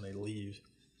realize when they leave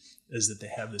is that they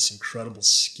have this incredible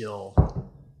skill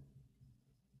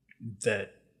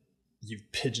that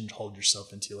you've pigeonholed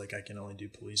yourself into. Like, I can only do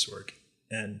police work.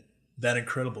 And that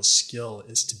incredible skill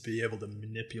is to be able to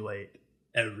manipulate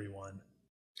everyone.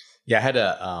 Yeah, I had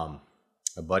a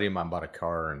buddy of mine bought a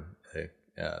car, and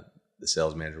the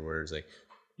sales manager was like,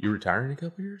 "You retiring in a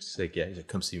couple of years?" He's like, "Yeah." He's like,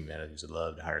 "Come see me, man. I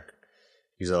love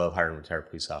hiring retired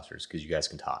police officers, because you guys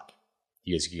can talk.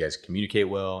 You guys communicate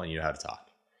well, and you know how to talk."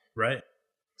 Right.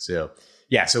 So,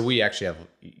 yeah. So we actually have,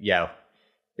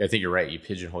 I think you're right. You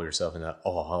pigeonhole yourself in that,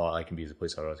 I can be the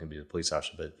police officer, I can be the police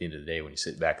officer. But at the end of the day, when you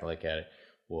sit back and look at it,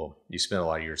 well, you spend a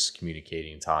lot of years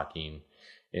communicating, talking,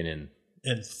 and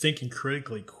thinking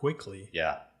critically quickly.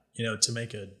 Yeah. To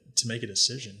make a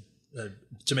decision.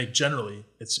 To make generally,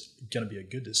 it's going to be a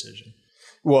good decision.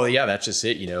 Well, yeah, that's just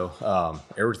it.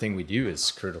 Everything we do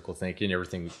is critical thinking.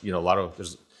 Everything, a lot of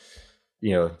there's,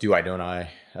 do I, don't I?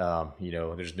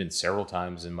 There's been several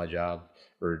times in my job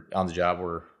or on the job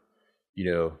where,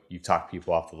 you've talked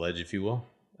people off the ledge, if you will.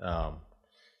 And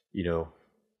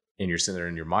you're sitting there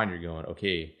in your mind, you're going,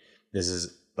 okay, this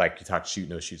is like you talk shoot,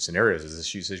 no shoot scenarios. Is this a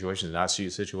shoot situation? Is it not a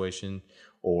shoot situation?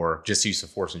 Or just use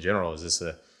of force in general?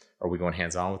 Are we going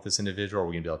hands on with this individual? Are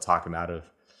we going to be able to talk him out of,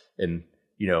 and,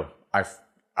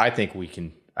 I think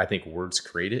words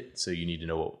create it. So you need to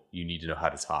know how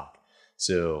to talk.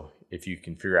 So if you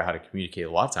can figure out how to communicate,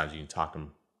 a lot of times you can talk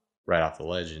them right off the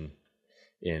ledge and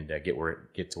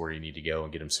get to where you need to go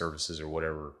and get them services or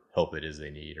whatever help it is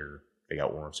they need, or they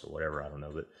got warrants or whatever. I don't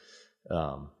know. But,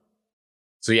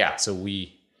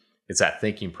 it's that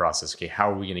thinking process. Okay.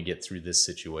 How are we going to get through this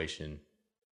situation?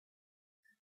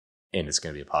 And it's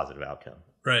going to be a positive outcome.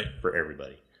 Right. For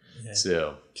everybody. Yeah.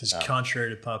 So, because contrary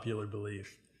to popular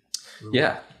belief,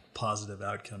 positive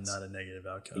outcome, not a negative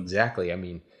outcome. Exactly. I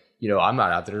mean, I'm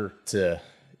not out there to,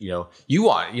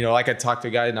 like I talked to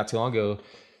a guy not too long ago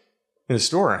in the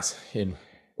store, and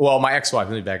my ex-wife,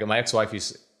 let me back up. My ex-wife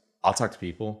used, I'll talk to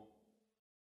people.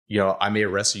 I may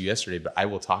arrest you yesterday, but I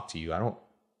will talk to you. I don't,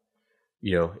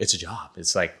 it's a job.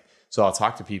 It's like, so I'll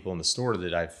talk to people in the store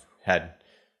that I've had,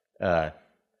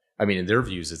 in their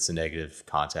views, it's a negative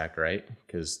contact, right?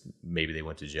 Because maybe they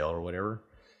went to jail or whatever,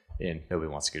 and nobody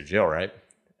wants to go to jail, right?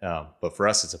 But for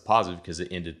us, it's a positive because it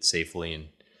ended safely,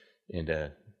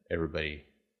 and everybody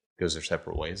goes their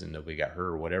separate ways, and nobody got hurt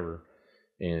or whatever.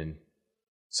 And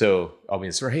so I'll be in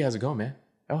the store. Hey, how's it going, man?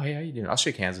 Oh, hey, how you doing? I'll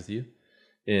shake hands with you.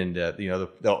 And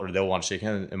they'll want to shake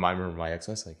hands. And I remember my ex,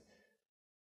 I was like,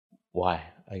 why?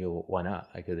 I go, well, why not?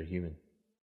 I go, they're human.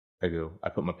 I go, I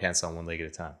put my pants on one leg at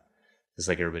a time, just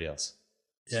like everybody else.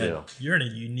 Yeah, so, you're in a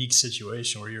unique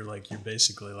situation where you're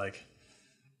basically like,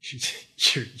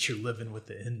 you're living with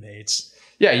the inmates.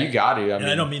 Yeah, you got to.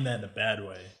 I don't mean that in a bad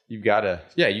way. You got to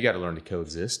learn to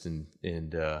coexist and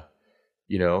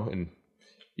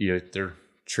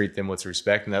treat them with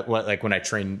respect. And that, like when I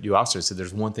train new officers, I said,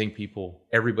 there's one thing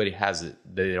everybody has it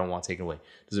that they don't want taken away.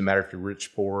 Doesn't matter if you're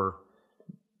rich, poor,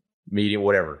 medium,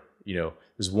 whatever.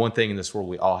 There's one thing in this world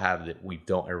we all have that we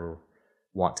don't ever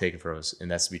want taken from us, and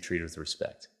that's to be treated with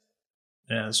respect.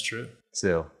 Yeah, that's true.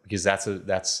 So, because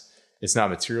it's not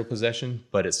material possession,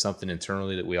 but it's something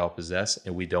internally that we all possess,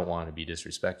 and we don't want to be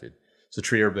disrespected. So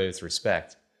treat everybody with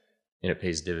respect, and it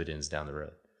pays dividends down the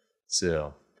road.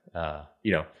 So, I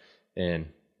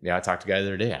talked to a guy the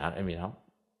other day.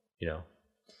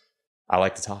 I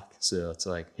like to talk. So it's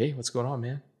like, hey, what's going on,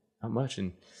 man? Not much.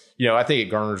 And, I think it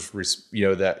garners,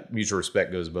 that mutual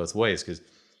respect goes both ways, because,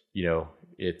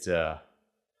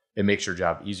 it makes your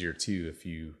job easier too if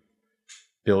you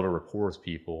build a rapport with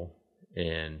people.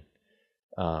 And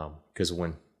because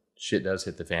when shit does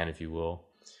hit the fan, if you will,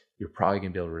 you're probably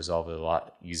going to be able to resolve it a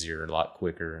lot easier, a lot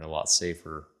quicker, and a lot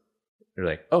safer. They're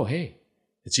like, oh, hey,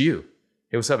 it's you.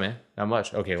 Hey, what's up, man? Not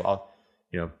much. Okay, well,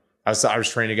 I was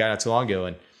training a guy not too long ago,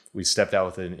 and we stepped out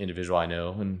with an individual I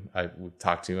know, and I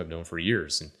talked to him. I've known him for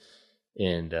years,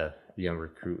 and the young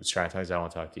recruit was trying to talk. I don't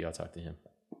want to talk to you. I'll talk to him.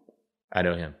 I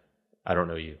know him. I don't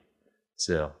know you.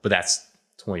 So, but that's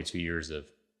 22 years of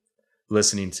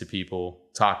listening to people,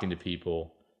 talking to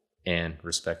people, and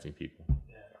respecting people.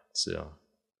 Yeah. So,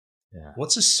 yeah.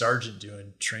 What's a sergeant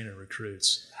doing training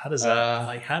how did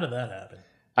that happen?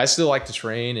 I still like to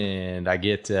train, and I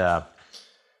get,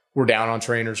 we're down on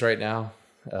trainers right now.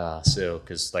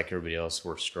 Cause like everybody else,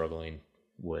 we're struggling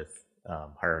with,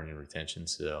 hiring and retention.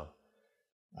 So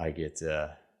I get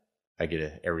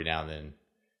every now and then,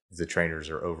 if the trainers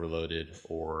are overloaded,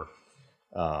 or,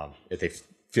 if they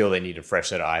feel they need a fresh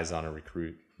set of eyes on a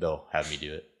recruit, they'll have me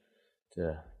do it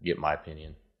to get my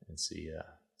opinion and see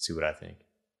what I think.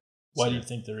 Why do you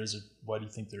think there is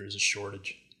a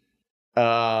shortage?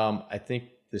 I think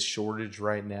the shortage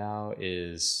right now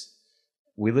is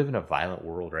we live in a violent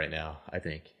world right now. I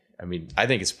think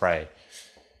it's probably,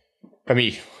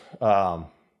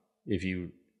 if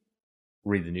you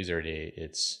read the news every day,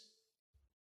 it's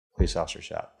police officer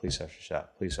shot, police officer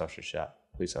shot, police officer shot,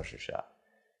 police officer shot.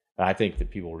 And I think that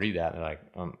people read that and they're like,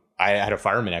 I had a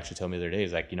fireman actually tell me the other day,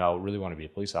 he's like, I really want to be a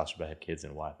police officer, but I have kids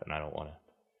and a wife, and I don't want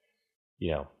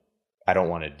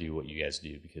to do what you guys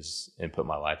do and put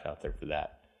my life out there for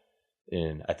that.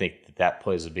 And I think that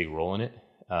plays a big role in it,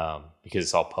 because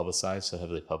it's all publicized, so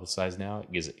heavily publicized now.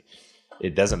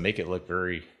 It doesn't make it look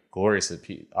very glorious that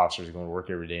officers are going to work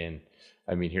every day. And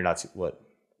here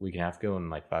week and a half ago, in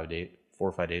like 4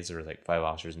 or 5 days, there were like 5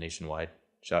 officers nationwide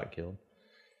shot and killed.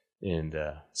 And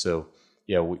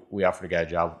we offered a guy a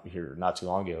job here not too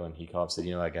long ago, and he called and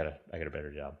said, I got a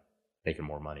better job. making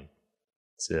more money.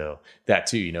 So that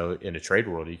too, you know, in a trade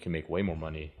world, you can make way more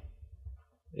money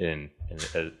than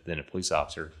a police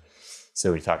officer. So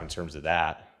when you talk in terms of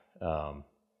that,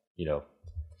 you know,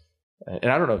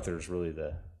 and I don't know if there's really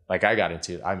like I got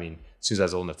into, I mean, as soon as I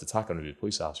was old enough to talk, I'm going to be a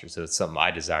police officer. So it's something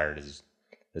I desired as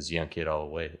a young kid all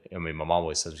the way. I mean, my mom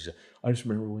always says, she said, I just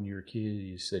remember when you were a kid,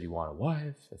 you said you want a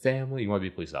wife, a family, you want to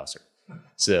be a police officer.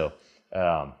 So,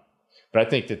 but I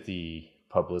think that the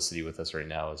publicity with us right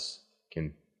now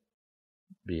can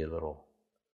be a little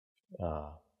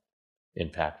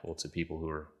impactful to people who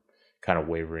are kind of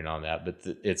wavering on that. But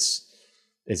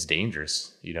it's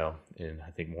dangerous, you know, and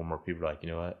I think more and more people are like, you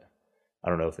know what, I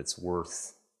don't know if it's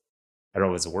worth it. I don't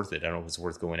know if it's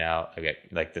worth going out. I got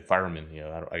like the firemen, you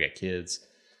know, I got kids,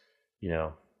 you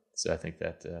know, so I think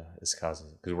that is causing,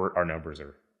 because our numbers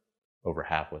are over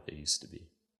half what they used to be.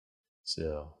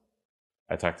 So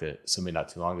I talked to somebody not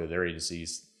too long ago. Their agency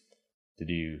used to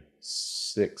do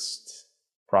 6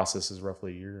 processes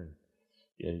roughly a year,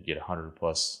 and you get 100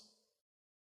 plus,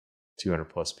 200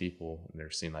 plus people, and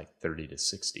they're seeing like 30 to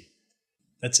 60.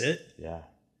 That's it? Yeah.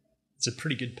 It's a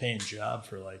pretty good paying job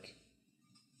for like.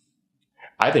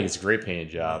 I think it's a great paying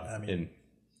job. I mean, and,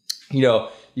 you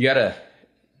know, you got to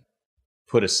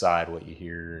put aside what you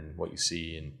hear and what you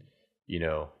see, and, you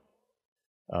know,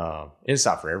 it's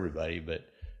not for everybody, but,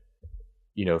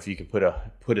 you know, if you can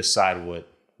put aside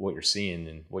what you're seeing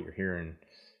and what you're hearing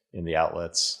in the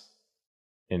outlets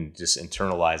and just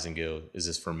internalize and go, is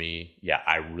this for me? Yeah,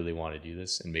 I really want to do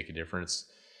this and make a difference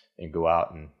and go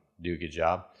out and do a good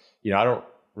job. You know, I don't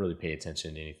really pay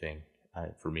attention to anything.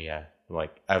 For me, I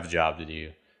have a job to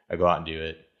do. I go out and do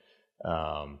it.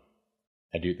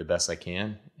 I do it the best I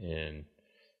can. And,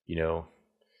 you know,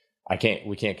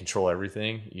 we can't control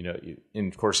everything, you know,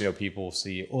 and of course, you know, people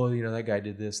see, oh, you know, that guy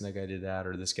did this and that guy did that,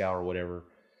 or this gal or whatever.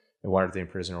 And why aren't they in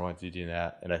prison, or why aren't they doing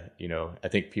that? And I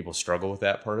think people struggle with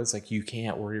that part. It's like, you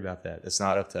can't worry about that. It's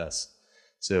not up to us.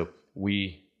 So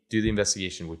we do the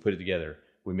investigation. We put it together.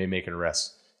 We may make an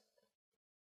arrest.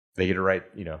 They get a right,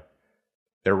 you know,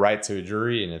 they're right to a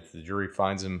jury. And if the jury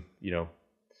finds them, you know,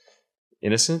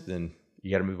 innocent, then you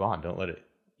got to move on. Don't let it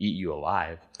eat you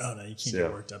alive. Oh no, you can't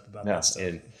get worked up about no, that stuff.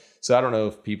 And so I don't know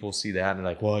if people see that and they're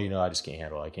like, well, you know, I just can't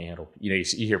handle. You know,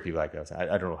 you hear people like that.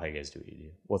 I don't know how you guys do what you do.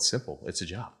 Well, it's simple. It's a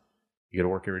job. You got to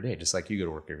work every day, just like you go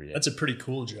to work every day. That's a pretty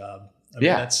cool job. I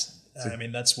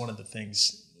mean, that's one of the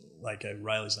things, like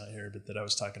Riley's not here, but that I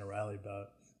was talking to Riley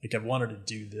about. Like, I've wanted to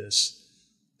do this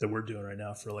that we're doing right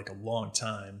now for like a long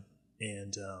time.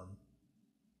 And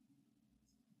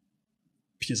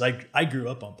because I grew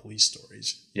up on police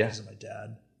stories because of my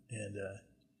dad. And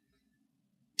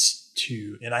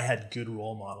and I had good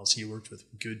role models. He worked with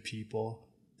good people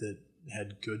that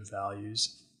had good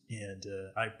values. And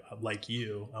I, like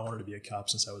you, I wanted to be a cop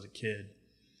since I was a kid.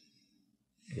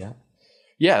 Yeah.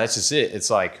 Yeah, that's just it. It's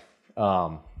like,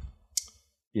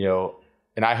 you know,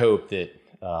 and I hope that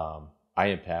I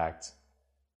impact,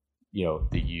 you know,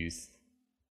 the youth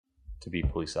to be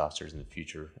police officers in the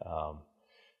future.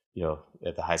 You know,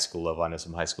 at the high school level, I know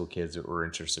some high school kids that were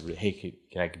interested. Hey,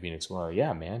 can I be an explorer?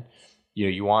 Yeah, man. You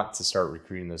know, you want to start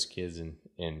recruiting those kids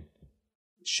and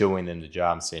showing them the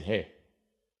job and saying, hey,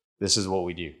 this is what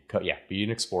we do. Yeah, be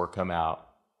an explorer, come out,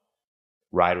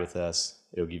 ride with us.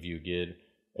 It'll give you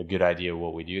a good idea of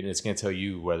what we do. And it's going to tell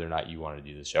you whether or not you want to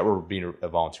do this job. Or being a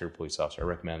volunteer police officer. I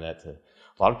recommend that to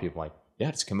a lot of people. Like,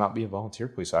 yeah, just come out and be a volunteer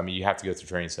police officer. I mean, you have to go through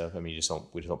training stuff. I mean, we just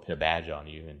don't pin a badge on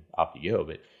you and off you go.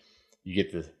 But you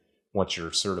get once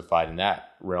you're certified in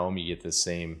that realm, you get the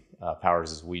same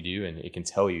powers as we do. And it can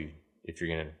tell you if you're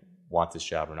going to want this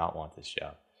job or not want this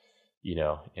job. You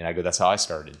know, and I go, that's how I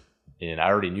started. And I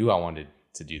already knew I wanted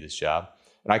to do this job,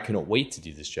 and I couldn't wait to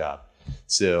do this job.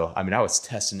 So, I mean, I was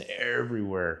testing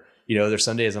everywhere. You know, there's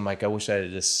some days I'm like, I wish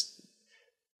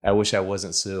I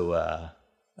wasn't so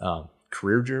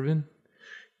career driven,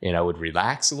 and I would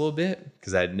relax a little bit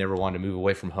because I'd never wanted to move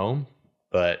away from home.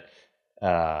 But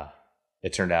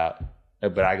it turned out, I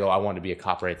wanted to be a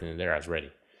cop right then and there. I was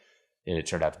ready, and it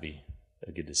turned out to be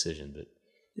a good decision. But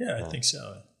yeah, I think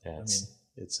so. Yeah,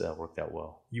 it's worked out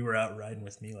well. You were out riding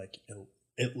with me like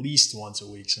at least once a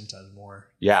week, sometimes more.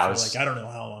 Yeah, I don't know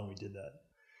how long we did that.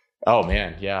 Oh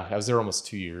man, yeah, I was there almost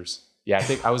 2 years. Yeah, I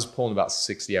think I was pulling about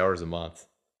 60 hours a month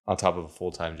on top of a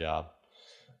full-time job,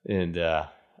 and yeah,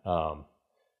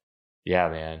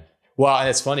 man. Well, and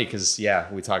it's funny because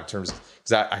we talk in terms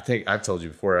because I think I've told you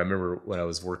before. I remember when I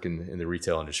was working in the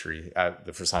retail industry,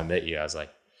 the first time I met you, I was like,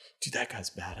 dude, that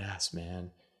guy's badass,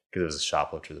 man. Because it was a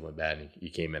shoplifter that went bad and he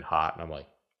came in hot. And I'm like,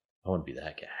 I want to be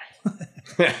that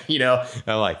guy. You know? And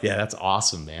I'm like, yeah, that's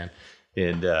awesome, man.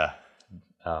 And,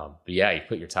 but yeah, you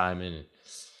put your time in and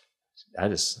I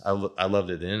loved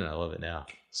it then and I love it now.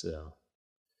 So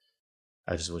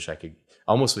I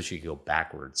almost wish you could go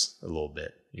backwards a little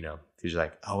bit, because you're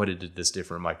like, oh, I did this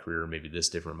different in my career, maybe this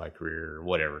different in my career or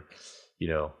whatever,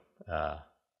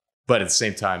 but at the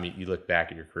same time, you look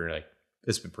back at your career, like,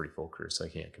 it's been a pretty full career, so I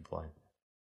can't complain.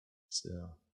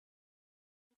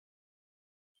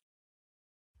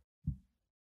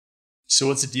 So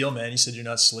what's the deal, man? You said you're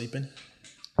not sleeping?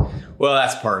 Well,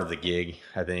 that's part of the gig,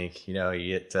 I think. You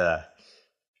get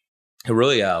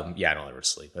really, I don't ever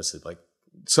sleep. I sleep like,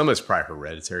 some of it's probably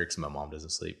hereditary because my mom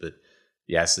doesn't sleep, but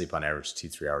yeah, I sleep on average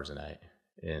 2-3 hours a night.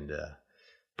 And,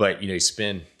 but you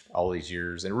spend all these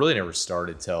years, and it really never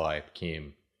started till I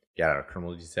got out of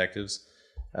criminal detectives.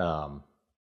 I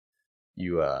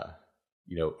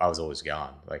was always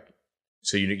gone. Like,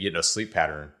 so you get no sleep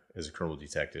pattern as a criminal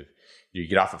detective. You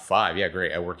get off at 5. Yeah,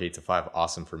 great. I work 8 to 5.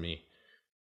 Awesome for me.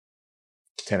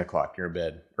 10 o'clock, you're in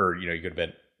bed, or, you go to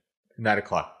bed 9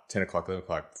 o'clock, 10 o'clock, 11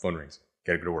 o'clock, phone rings.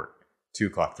 Got to go to work. 2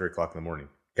 o'clock, 3 o'clock in the morning.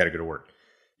 Got to go to work.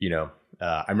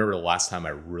 I remember the last time I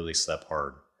really slept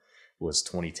hard was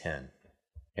 2010.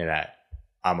 And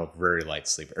I'm a very light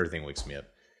sleeper. Everything wakes me up.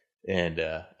 And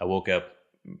I woke up.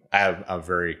 I'm a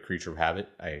very creature of habit.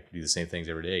 I do the same things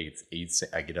every day.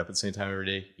 I get up at the same time every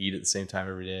day, eat at the same time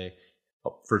every day.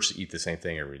 I'll first eat the same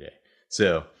thing every day.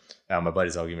 So my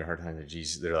buddies all give me a hard time.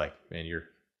 They're like, man,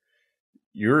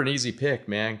 you're an easy pick,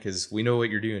 man, because we know what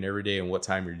you're doing every day and what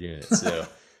time you're doing it. So,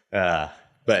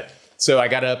 so I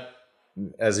got up,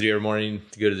 as I do every morning,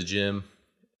 to go to the gym.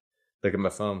 Look at my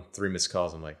phone, 3 missed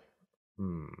calls. I'm like,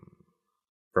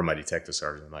 from my detective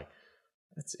sergeant. I'm like,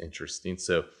 that's interesting.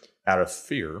 So out of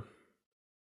fear,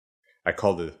 I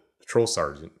called the patrol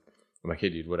sergeant. I'm like, hey,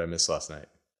 dude, what did I miss last night?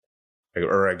 I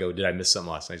go, did I miss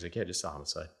something last night? He's like, yeah, just a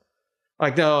homicide. I'm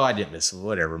like, no, I didn't miss it.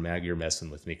 Whatever, man, you're messing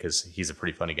with me, because he's a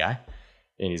pretty funny guy.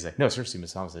 And he's like, no, seriously,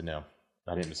 miss homicide. No,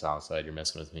 I didn't miss homicide. You're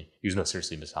messing with me. He goes, no,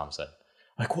 seriously, miss homicide.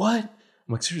 I'm like, what?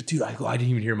 I'm like, seriously, dude, I didn't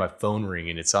even hear my phone ring,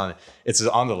 and it's on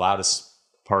the loudest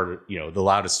part, the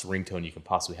loudest ringtone you can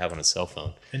possibly have on a cell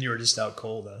phone. And you were just out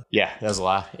cold, huh? Yeah, that was a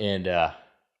lot. And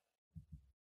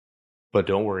but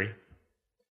don't worry.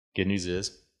 Good news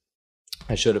is,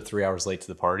 I showed up 3 hours late to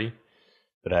the party,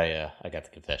 but I got the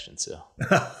confession, so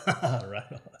right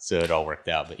on. So it all worked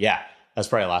out. But yeah, that's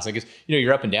probably the last thing. Because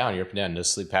you're up and down, no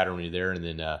sleep pattern when you're there, and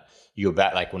then you go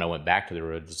back. Like when I went back to the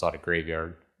road, there's a lot of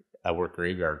graveyard. I worked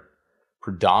graveyard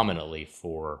predominantly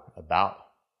for about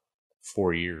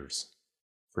 4 years,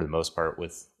 for the most part,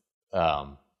 with a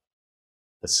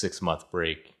 6-month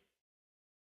break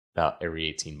about every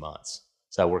 18 months.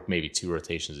 So I worked maybe 2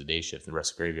 rotations a day shift, and the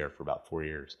rest of graveyard for about 4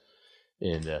 years.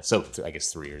 And so I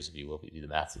guess 3 years, if you will, if you do the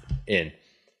math.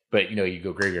 But you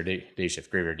go graveyard day shift,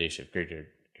 graveyard day shift,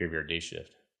 graveyard day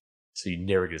shift. So you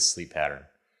never get a sleep pattern.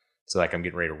 So like I'm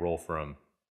getting ready to roll from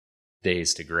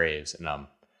days to graves, and I'm,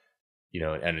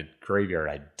 and in graveyard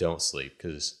I don't sleep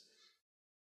because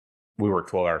we work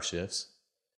 12-hour shifts.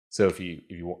 So if you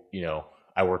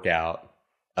I work out,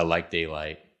 I like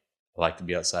daylight, I like to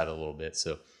be outside a little bit.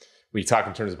 So when you talk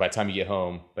in terms of by the time you get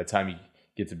home, by the time you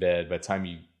get to bed, by the time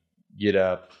you get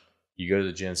up, you go to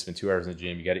the gym, spend 2 hours in the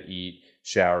gym, you got to eat,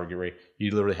 shower, get ready.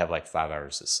 You literally have like 5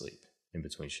 hours to sleep in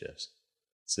between shifts.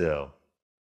 So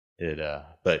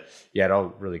but yeah, it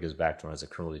all really goes back to when I was a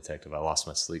criminal detective. I lost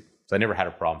my sleep. So I never had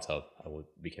a problem until I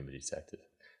became a detective.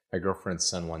 My girlfriend's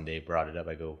son one day brought it up.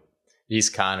 I go, he's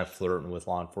kind of flirting with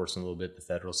law enforcement a little bit, the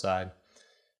federal side.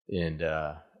 And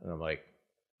I'm like,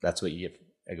 that's what you get.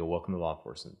 I go, welcome to law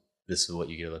enforcement. This is what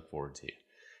you get to look forward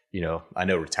to. I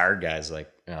know retired guys,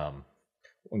 like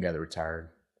one guy that retired,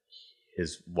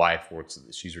 his wife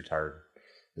she's retired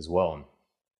as well in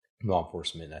law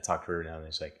enforcement. And I talk to her now, and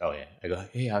it's like, oh yeah. I go,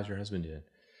 hey, how's your husband doing?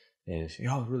 And she's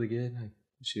like, oh, really good.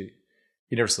 He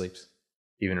never sleeps,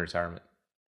 even in retirement,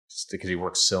 just because he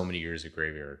works so many years at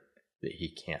graveyard that he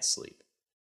can't sleep.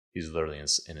 He's literally an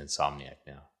insomniac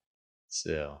now.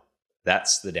 So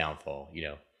that's the downfall.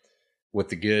 With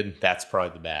the good, that's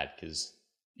probably the bad, because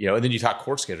and then you talk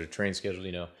court schedule, train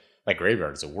schedule. Like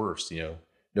graveyard is the worst.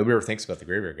 Nobody ever thinks about the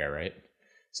graveyard guy, right?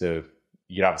 So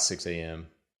you get off at 6 a.m.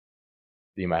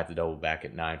 Then you might have to double back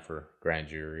at 9 for grand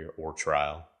jury or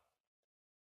trial.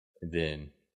 And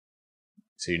then,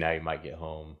 so now you might get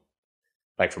home.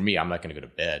 Like for me, I'm not going to go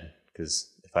to bed,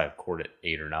 because if I have court at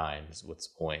 8 or 9, what's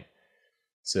the point?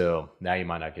 So now you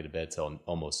might not get to bed till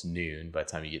almost noon by the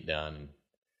time you get done.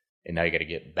 And now you got to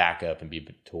get back up and be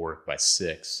to work by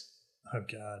 6. Oh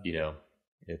God.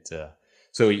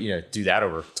 So do that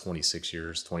over 26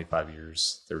 years, 25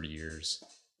 years, 30 years.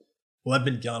 Well, I've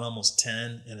been gone almost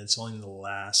 10, and it's only the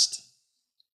last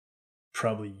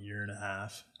probably year and a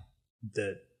half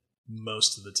that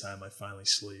most of the time I finally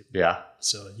sleep. Yeah.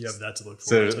 So you have that to look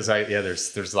So forward to. it's like, yeah,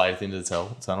 there's light at the end of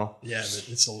the tunnel. Yeah, but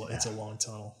it's a long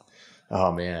tunnel.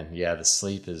 Oh man, yeah, the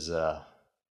sleep is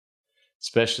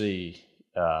especially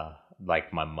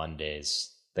like my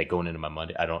Mondays, like going into my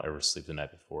Monday, I don't ever sleep the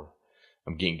night before.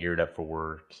 I'm getting geared up for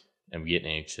work. I'm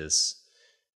getting anxious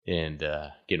and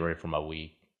getting ready for my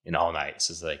week, and all night it's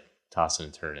just like tossing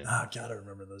and turning. Oh, God, I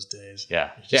remember those days.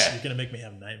 Yeah. You're going to make me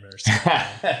have nightmares.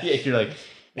 Yeah, you're like,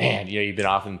 man, you've been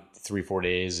off in 3-4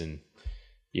 days, and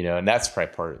and that's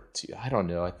probably part of it too. I don't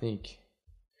know. I think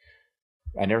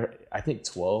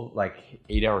 12, like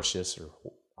 8-hour shifts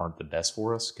aren't the best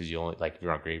for us, because you only, like, if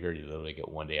you're on graveyard, you literally get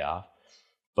one day off.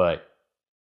 But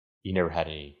you never had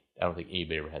any, I don't think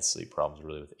anybody ever had sleep problems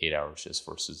really with 8-hour shifts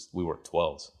versus we work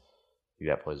 12s. I think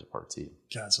that plays a part too.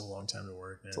 God, it's a long time to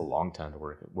work, man. It's a long time to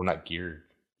work. We're not geared.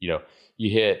 You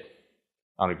hit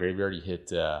on a graveyard, you hit,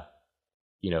 2-3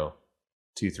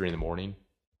 in the morning,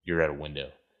 you're at a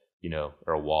window,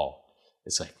 or a wall.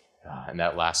 It's like, and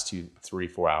that last 2, 3,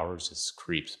 4 hours just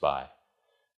creeps by.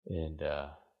 And, so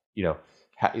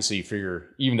you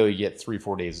figure, even though you get 3 and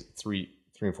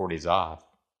 4 days off,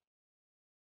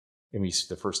 I mean,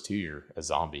 the first 2, you're a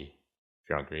zombie if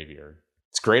you're on graveyard.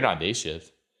 It's great on day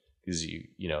shift, because you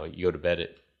go to bed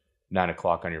at 9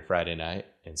 o'clock on your Friday night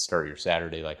and start your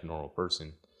Saturday like a normal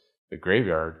person. But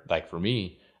graveyard, like for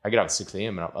me, I get up at 6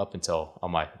 a.m. and I'm up until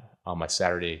on my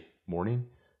Saturday morning.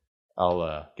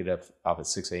 I'll get up at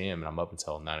 6 a.m. and I'm up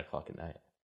until 9 o'clock at night.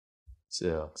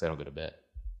 So, because I don't go to bed.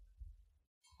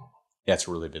 Yeah, it's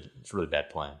a really bad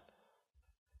plan.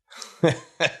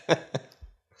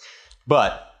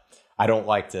 But I don't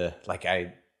like to,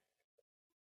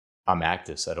 I'm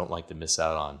active, so I don't like to miss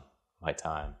out on my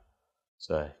time.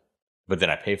 But then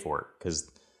I pay for it,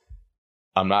 because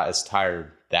I'm not as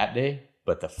tired that day,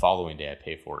 but the following day I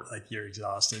pay for it. Like, you're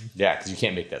exhausted. Yeah, because you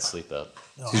can't make that sleep up.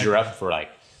 Because you're up for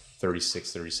like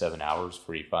 36, 37 hours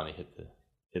before you finally hit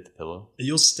the pillow.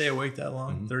 You'll stay awake that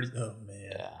long? Mm-hmm. 30? Oh,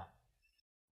 man. Yeah.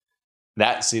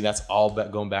 That's all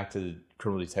about going back to the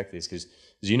criminal detectives, because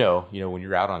when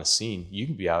you're out on a scene, you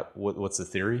can be out. What's the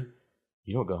theory?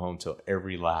 You don't go home till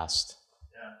every last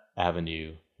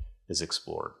avenue is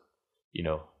explored.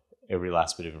 Every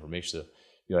last bit of information. So,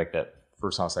 like that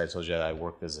first homicide I told you that I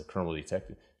worked as a criminal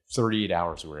detective, 38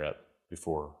 hours we were up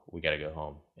before we got to go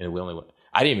home. And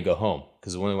I didn't even go home,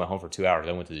 because we only went home for 2 hours.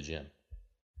 I went to the gym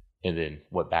and then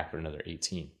went back for another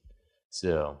 18.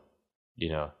 So,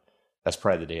 that's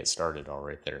probably the day it started all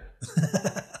right there.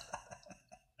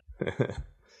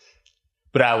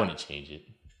 But I wouldn't change it.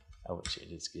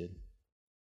 It's good.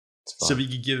 It's fun. So if you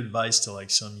could give advice to like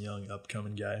some young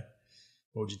upcoming guy,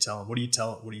 what would you tell him? What do you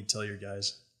tell your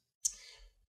guys?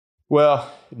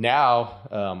 Well,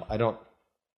 now I don't.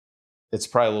 It's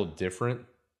probably a little different,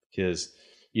 because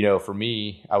for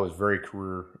me, I was very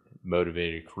career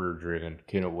motivated, career driven,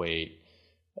 couldn't wait.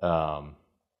 Workaholic.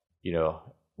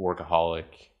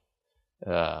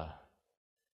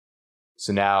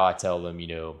 So now I tell them,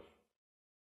 because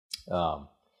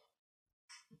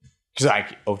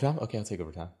overtime. Okay, I'll take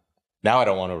overtime. Now I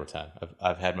don't want overtime.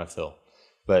 I've had my fill,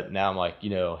 but now I'm like,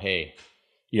 hey,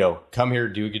 come here,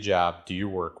 do a good job, do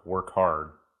your work hard.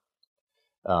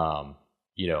 Don't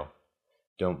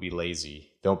be lazy.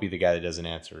 Don't be the guy that doesn't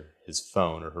answer his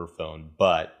phone or her phone,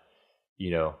 but,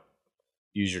 use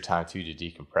your time too to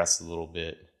decompress a little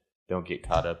bit. Don't get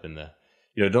caught up in the,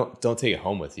 don't take it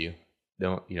home with you.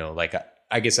 Don't,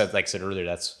 I guess like I said earlier,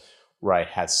 that's where I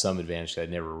had some advantage.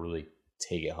 I'd never really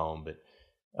take it home, but,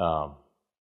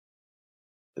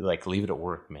 leave it at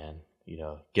work, man.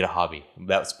 Get a hobby.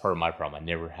 That was part of my problem. I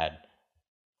never had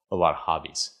a lot of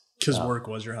hobbies. Because work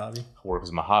was your hobby? Work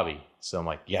was my hobby. So I'm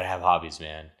like, you got to have hobbies,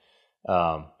 man.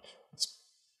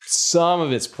 Some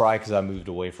of it's probably because I moved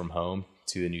away from home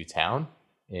to a new town.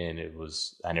 And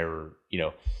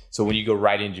so when you go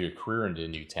right into your career into a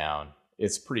new town,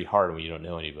 it's pretty hard when you don't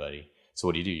know anybody. So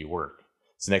what do? You work.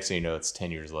 So next thing you know, it's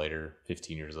 10 years later,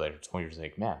 15 years later, 20 years,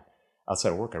 like, man,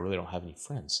 outside of work, I really don't have any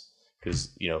friends,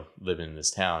 because, living in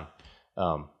this town.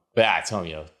 But I tell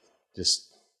them, just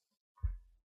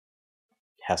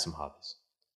have some hobbies.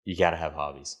 You got to have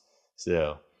hobbies.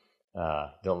 So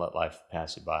don't let life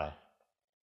pass you by.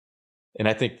 And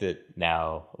I think that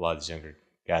now a lot of these younger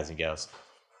guys and gals,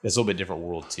 it's a little bit different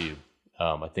world too.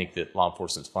 I think that law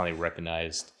enforcement's finally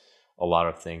recognized a lot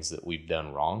of things that we've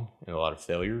done wrong and a lot of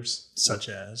failures. Such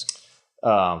as?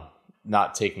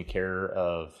 Not taking care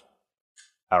of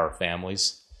our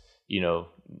families. You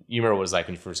remember what it was like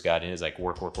when you first got in? It's like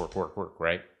work,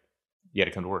 right? You got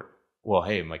to come to work. Well,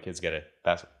 hey, my kid's got to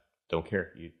pass. Don't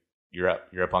care. You're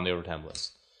up on the overtime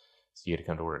list. So you got to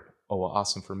come to work. Oh, well,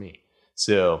 awesome for me.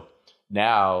 So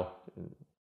now,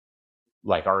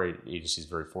 like our agency is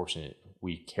very fortunate.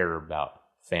 We care about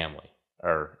family.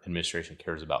 Our administration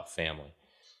cares about family.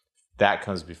 That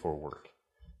comes before work.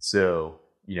 So,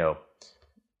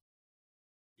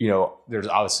 there's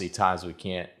obviously times we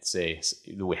can't say,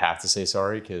 we have to say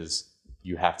sorry because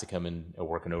you have to come in and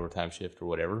work an overtime shift or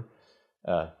whatever.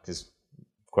 Because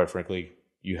quite frankly,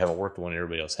 you haven't worked one,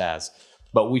 everybody else has.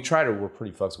 But we're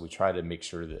pretty flexible. We try to make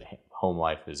sure that home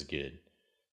life is good.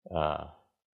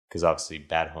 Because obviously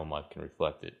bad home life can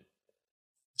reflect it.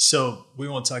 So we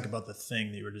won't talk about the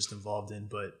thing that you were just involved in,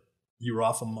 but you were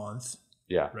off a month.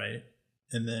 Yeah. Right.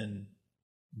 And then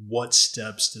what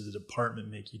steps did the department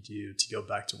make you do to go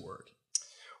back to work?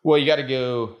 Well, you got to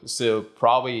go. So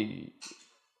probably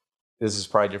this is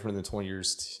probably different than 20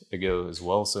 years ago as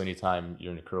well. So anytime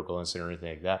you're in a critical incident or anything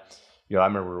like that, I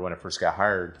remember when I first got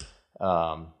hired,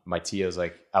 my TO was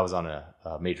like, I was on a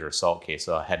major assault case.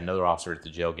 So I had another officer at the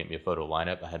jail get me a photo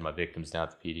lineup. I had my victims down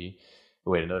at the PD.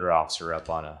 We had another officer up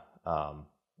on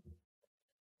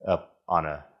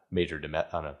a major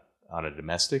on a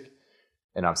domestic,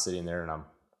 and I'm sitting there and I'm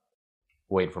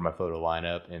waiting for my photo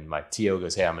lineup. And my TO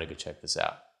goes, "Hey, I'm going to go check this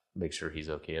out. Make sure he's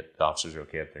okay. The officers are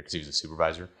okay up there," because he was a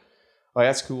supervisor. Oh,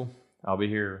 that's cool. I'll be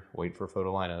here waiting for a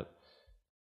photo lineup.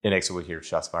 And next week, hear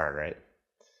shots fired, right?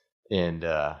 And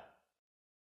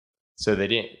so they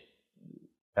didn't.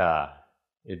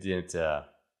 It didn't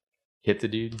hit the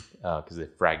dude because they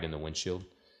fragged in the windshield,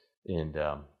 and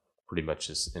pretty much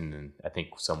just. And then I think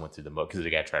some went through the moat because the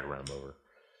guy tried to run him over.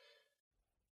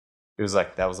 It was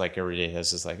like that was like every day. I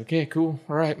was just like, okay, cool,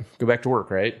 all right, go back to work,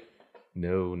 right?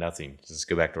 No, nothing. Just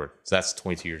go back to work. So that's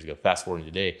 22 years ago. Fast forward to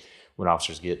today, when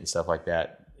officers get and stuff like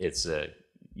that, it's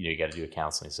you got to do a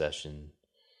counseling session.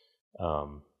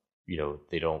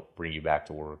 They don't bring you back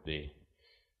to work. They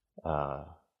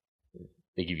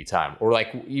give you time. Or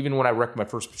like even when I wrecked my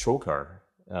first patrol car,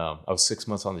 I was 6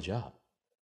 months on the job.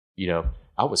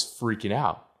 I was freaking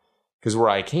out because where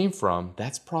I came from,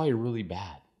 that's probably really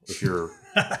bad. If you're,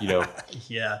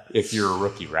 yeah, if you're a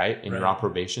rookie, right? And you're on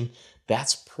probation,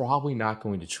 that's probably not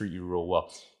going to treat you real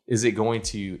well. Is it going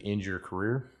to end your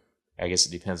career? I guess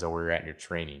it depends on where you're at in your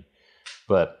training.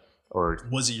 Or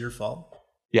was it your fault?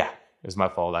 Yeah, it was my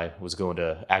fault. I was going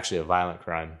to actually a violent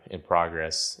crime in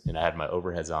progress, and I had my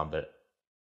overheads on, but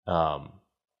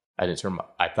I didn't turn.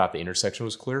 I thought the intersection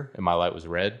was clear and my light was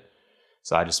red,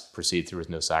 so I just proceeded through with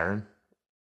no siren,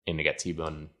 and I got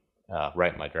T-boned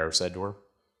right in my driver's side door,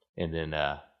 and then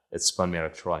it spun me out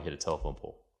of control. I hit a telephone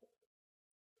pole.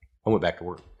 I went back to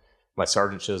work. My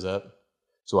sergeant shows up.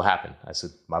 So what happened? I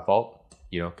said, my fault,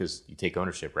 because you take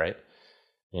ownership, right?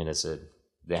 And I said,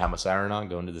 they have my siren on,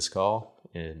 going to this call,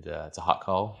 and it's a hot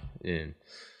call. And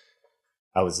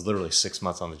I was literally 6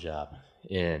 months on the job.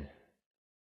 And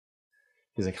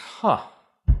he's like, huh,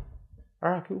 all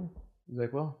right, cool. He's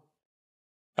like, well,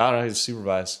 I don't know, he's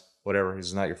supervised, whatever.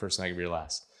 He's not your first, not gonna be your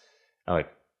last. I'm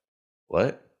like,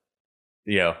 what?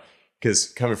 Because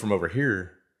coming from over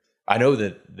here, I know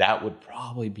that would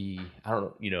probably be, I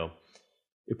don't know,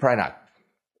 it probably not.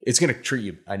 It's going to treat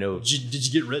you. I know. Did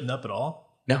you get written up at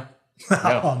all? No.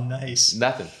 Oh, nice.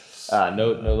 Nothing.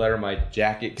 No letter in my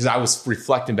jacket. Because I was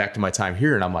reflecting back to my time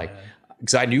here, and I'm like,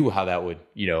 because I knew how that would,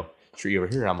 treat you over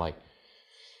here. And I'm like,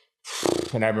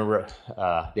 and I remember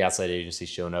the outside agency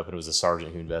showing up, and it was a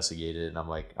sergeant who investigated it. And I'm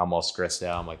like, I'm all stressed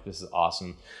out. I'm like, this is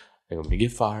awesome. I'm going to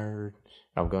get fired.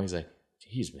 And I'm going, he's like,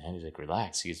 geez, man. He's like,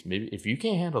 relax. He goes, maybe if you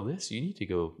can't handle this, you need to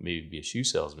go maybe be a shoe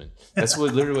salesman. That's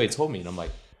what literally he told me. And I'm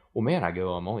like, well, man,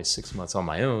 I'm only 6 months on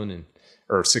my own,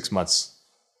 or 6 months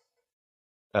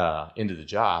into the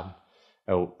job.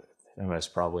 I was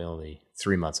probably only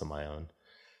 3 months on my own.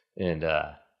 And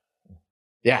but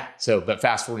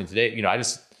fast forwarding today, I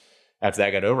just, after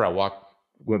that got over,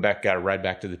 went back, got a ride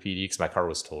back to the PD because my car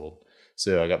was totaled.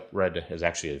 So I got it was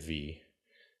actually a V.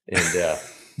 And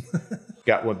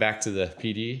went back to the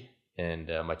PD, and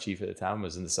my chief at the time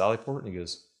was in the Sally Port, and he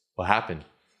goes, what happened?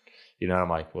 And I'm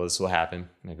like, well, this is what happened.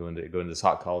 And I go into this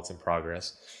hot call. It's in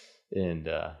progress. And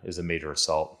it was a major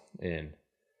assault. And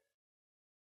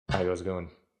I was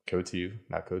going code 2,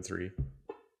 not code 3.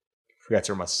 Forgot to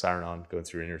turn my siren on going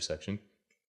through an intersection.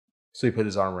 So he put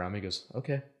his arm around me. He goes,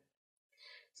 okay.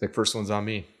 It's like, first one's on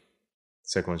me.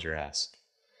 Second one's your ass.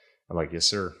 I'm like, yes,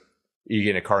 sir. You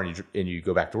get in a car and you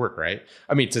go back to work, right?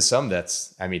 I mean, to some,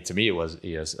 to me, it was,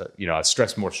 I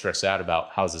was more stressed out about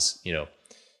how's this, am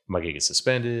I going to get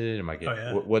suspended? Am I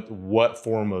getting, what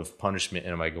form of punishment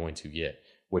am I going to get?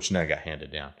 Which none got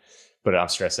handed down. But I'm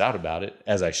stressed out about it,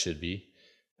 as I should be.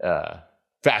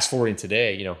 Fast forwarding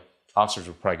today, officers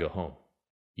will probably go home,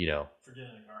 For getting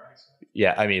in a car accident?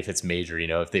 Yeah, I mean, if it's major,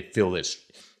 if they feel this,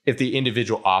 if the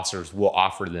individual officers will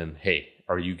offer them, hey,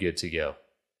 are you good to go?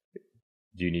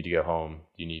 Do you need to go home?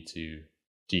 Do you need to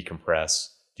decompress?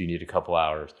 Do you need a couple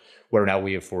hours? Where now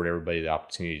we afford everybody the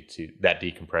opportunity to that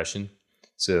decompression.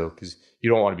 So, because you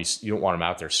don't want them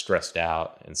out there stressed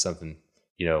out and something,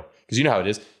 because you know how it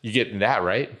is. You get in that,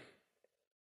 right?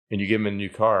 And you give them a new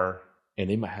car, and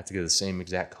they might have to go to the same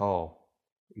exact call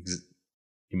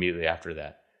immediately after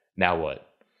that. Now what?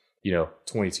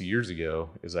 22 years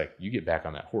ago, it was like, you get back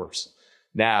on that horse.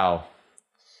 Now,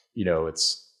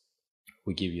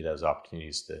 we give you those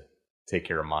opportunities to take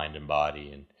care of mind and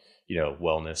body and,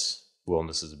 wellness.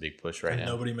 Wellness is a big push right now.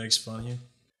 Nobody makes fun of you?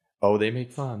 Oh, they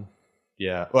make fun.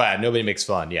 Yeah. Well, nobody makes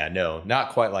fun. Yeah, no,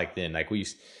 not quite like then. Like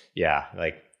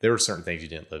like there were certain things you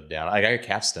didn't live down. I got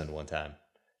capstoned one time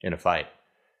in a fight,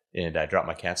 and I dropped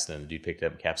my capstone. The dude picked it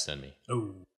up and capstoned me.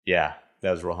 Oh. Yeah,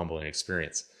 that was a real humbling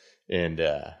experience. And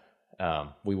I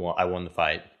won the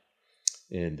fight.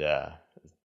 And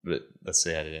but let's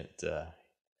say I didn't.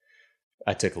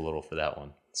 I took a little for that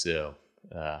one. So.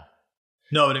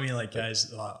 No, but I mean, like,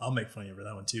 guys, I'll make fun of you for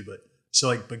that one too.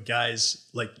 But guys,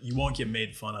 like, you won't get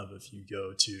made fun of if you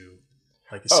go to,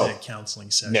 like, a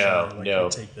counseling session. No.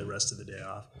 Take the rest of the day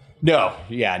off. No,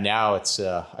 yeah. Now it's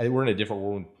we're in a different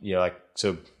world.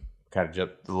 So kind of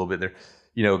jumped a little bit there.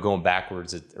 Going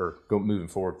backwards moving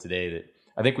forward today. That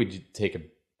I think we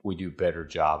do a better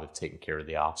job of taking care of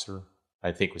the officer.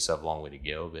 I think we still have a long way to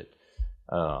go, but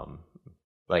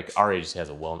like our agency has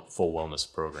a full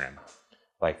wellness program.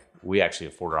 Like, we actually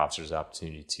afford our officers the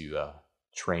opportunity to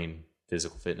train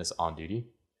physical fitness on duty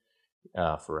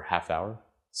for a half hour,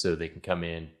 so they can come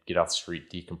in, get off the street,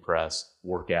 decompress,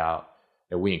 work out,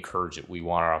 and we encourage it. We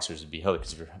want our officers to be healthy,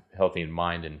 because if you're healthy in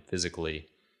mind and physically,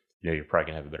 you're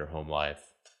probably gonna have a better home life,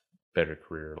 better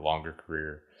career, longer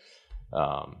career.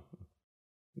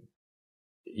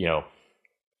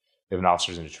 If an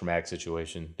officer's in a traumatic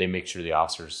situation, they make sure the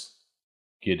officer's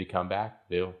good to come back.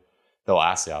 They'll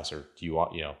ask the officer, do you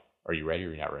want, are you ready or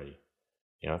you're not ready?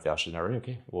 If the officer's not ready,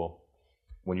 okay, well,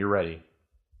 when you're ready,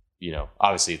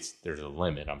 obviously there's a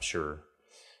limit, I'm sure,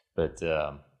 but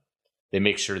they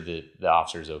make sure that the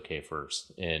officer is okay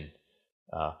first. And,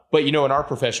 but in our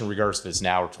profession, regardless if it's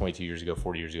now or 22 years ago,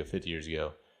 40 years ago, 50 years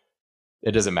ago,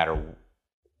 it doesn't matter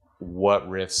what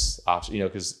risks,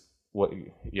 because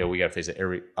we got to face it.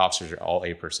 Every officers are all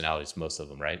A personalities, most of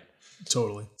them, right?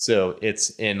 Totally. So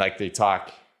and like they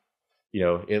talk,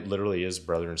 it literally is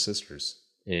brother and sisters,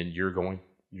 and you're going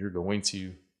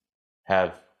to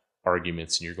have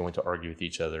arguments, and you're going to argue with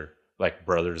each other like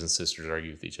brothers and sisters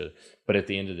argue with each other. But at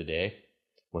the end of the day,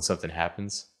 when something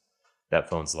happens, that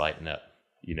phone's lighting up.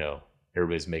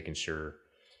 Everybody's making sure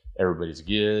everybody's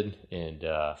good, and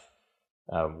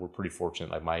we're pretty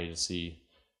fortunate. Like my agency,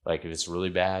 like if it's really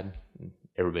bad,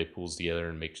 everybody pulls together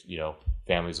and makes,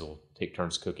 families will take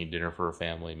turns cooking dinner for a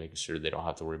family, making sure they don't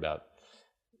have to worry about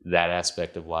that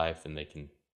aspect of life, and they can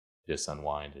just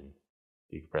unwind and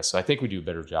decompress. So I think we do a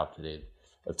better job today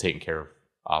of taking care of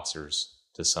officers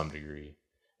to some degree,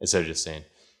 instead of just saying,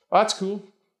 oh, that's cool,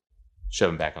 shove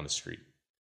them back on the street.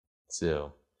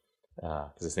 So,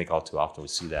 because I think all too often we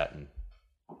see that, and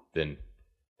then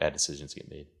bad decisions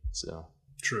get made. So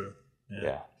true.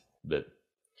 Yeah. But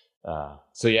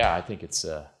so yeah, I think it's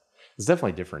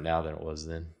definitely different now than it was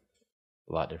then.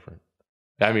 A lot different.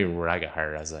 I mean, when I got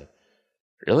hired, I was like,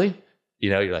 really?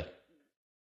 You're like,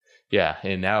 yeah.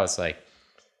 And now it's like,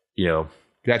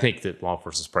 I think that law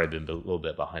enforcement's probably been a little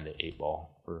bit behind the 8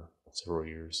 ball for several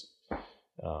years.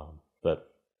 But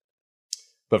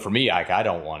for me, I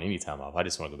don't want any time off. I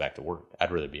just want to go back to work.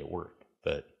 I'd rather be at work.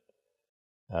 But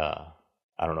I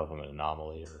don't know if I'm an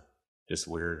anomaly or just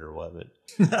weird or what, but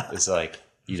it's like,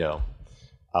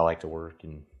 I like to work,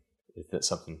 and if that's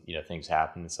something, things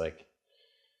happen, it's like,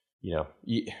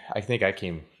 I think I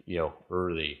came,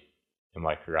 early in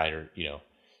my career,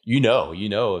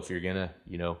 if you're gonna,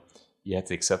 you have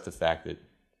to accept the fact that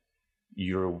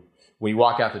when you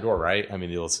walk out the door, right? I mean,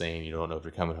 the old saying, you don't know if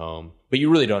you're coming home, but you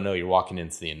really don't know. You're walking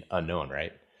into the unknown,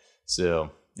 right?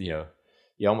 So, you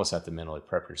almost have to mentally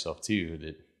prep yourself too,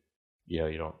 that, you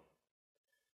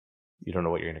don't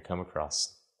know what you're going to come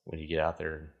across when you get out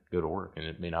there and go to work, and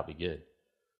it may not be good.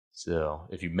 So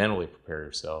if you mentally prepare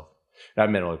yourself, and I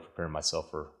mentally prepare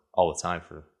myself for all the time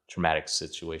for traumatic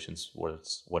situations, where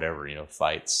it's whatever,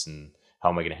 fights, and how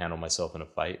am I going to handle myself in a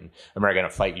fight? And I remember I got in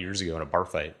a fight years ago in a bar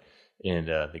fight, and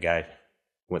the guy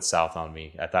went south on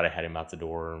me. I thought I had him out the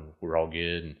door, and we were all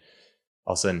good. And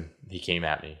all of a sudden he came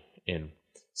at me. And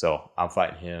so I'm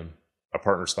fighting him. My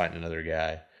partner's fighting another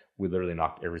guy. We literally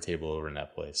knocked every table over in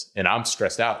that place. And I'm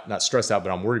stressed out, not stressed out,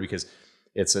 but I'm worried because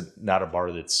it's not a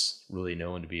bar that's really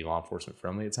known to be law enforcement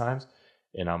friendly at times.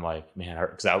 And I'm like, man,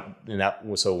 that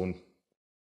was so when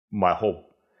my whole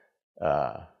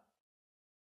thought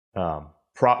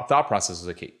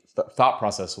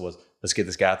process was let's get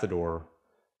this guy out the door.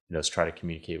 Let's try to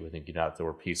communicate with him, get out the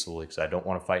door peacefully, because I don't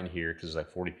want to fight in here because there's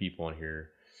like 40 people in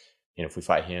here. And if we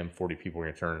fight him, 40 people are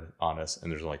going to turn on us,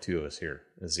 and there's only 2 of us here.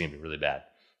 This is going to be really bad.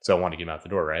 So I want to get him out the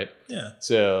door, right? Yeah.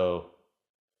 So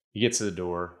he gets to the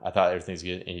door. I thought everything's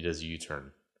good, and he does a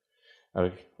U-turn. I'm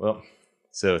like, well,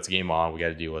 so it's game on. We got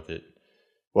to deal with it.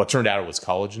 Well, it turned out it was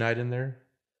college night in there.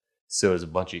 So it was a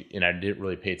bunch of, and I didn't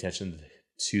really pay attention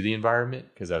to the environment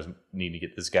because I was needing to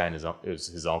get this guy and his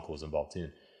uncle was involved too.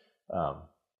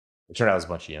 It turned out it was a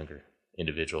bunch of younger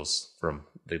individuals from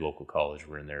the local college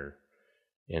were in there,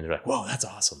 and they're like, "Whoa, that's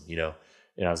awesome,"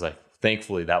 And I was like,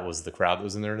 thankfully that was the crowd that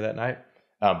was in there that night.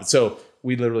 But so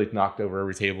we literally knocked over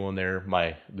every table in there.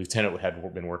 My lieutenant had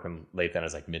been working late then. It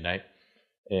was like midnight,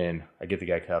 and I get the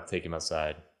guy cuffed, take him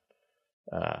outside,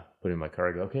 put him in my car.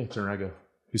 I go, "Okay, turn around." I go,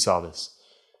 "Who saw this?"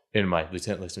 And my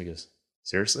lieutenant looks at me and goes,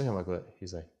 "Seriously?" I'm like, "What?"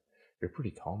 He's like, "You're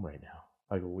pretty calm right now."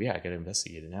 I go, "Well, yeah, I got to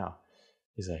investigate it now."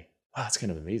 He's like, "Wow, that's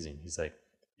kind of amazing." He's like,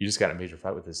 "You just got in a major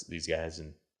fight with these guys,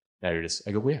 and now you're just."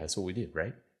 I go, "Well, yeah, that's what we did,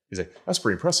 right?" He's like, "That's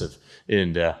pretty impressive."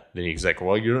 And then he's like,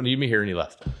 "Well, you don't need me here," and he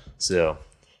left. So,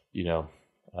 but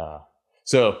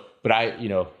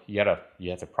you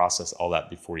have to process all that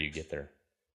before you get there,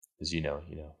 because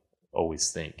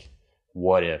always think,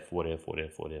 what if.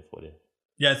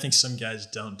 Yeah, I think some guys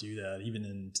don't do that. Even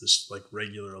in just like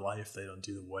regular life, they don't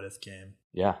do the what if game.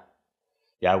 Yeah.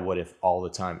 Yeah, what if all the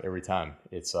time, every time.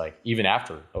 It's like, even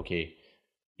after, okay,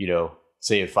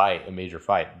 say a major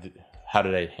fight, how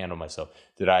did I handle myself?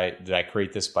 Did I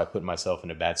create this by putting myself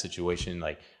in a bad situation?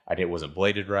 Like wasn't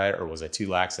bladed right, or was I too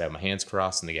lax? Did I have my hands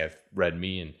crossed and the guy read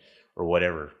me, or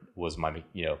whatever was my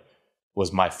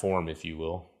form, if you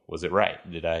will. Was it right?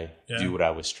 Did I do what I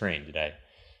was trained? Did I,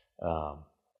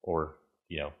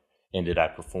 and did I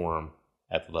perform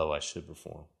at the level I should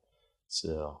perform?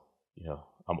 So, you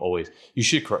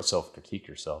should self-critique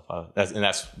yourself.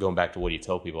 That's going back to what you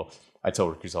tell people. I tell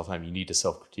recruits all the time, you need to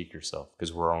self-critique yourself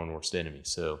because we're our own worst enemy.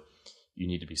 So you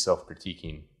need to be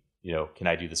self-critiquing, can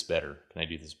I do this better? Can I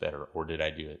do this better? Or did I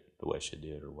do it the way I should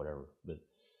do it, or whatever?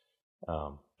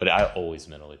 But I always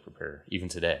mentally prepare, even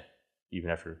today, even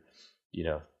after,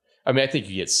 I think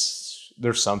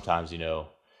there's sometimes,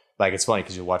 like it's funny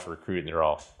because you watch a recruit and they're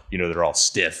all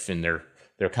stiff and they're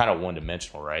kind of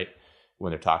one-dimensional, right?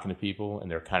 When they're talking to people,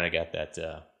 and they're kind of got that,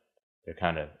 they're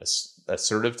kind of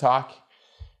assertive talk,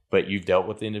 but you've dealt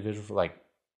with the individual for like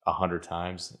 100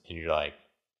 times, and you're like,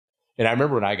 and I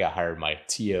remember when I got hired, my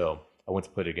TO, I went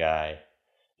to put a guy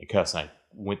in cuffs, and I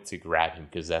went to grab him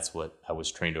because that's what I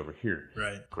was trained over here.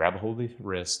 Right. Grab a hold of the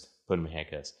wrist, put him in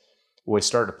handcuffs. Well, he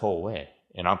started to pull away,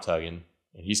 and I'm tugging,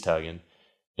 and he's tugging,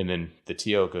 and then the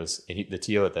TO goes, and the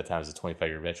TO at that time is a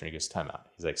 25-year veteran. He goes, "Timeout."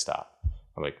 He's like, "Stop."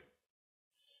 I'm like,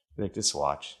 "Just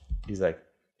watch." He's like,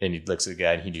 and he looks at the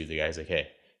guy, and he knew the guy. He's like, "Hey,"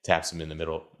 taps him in the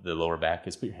middle, the lower back.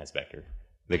 Just put your hands back here.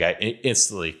 The guy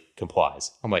instantly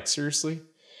complies. I'm like, "Seriously?"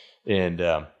 And,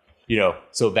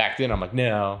 so back then I'm like,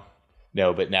 no,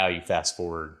 but now you fast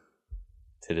forward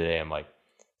to today. I'm like,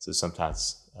 so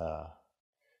sometimes, I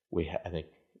think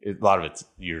a lot of it's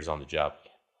years on the job.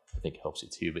 I think helps you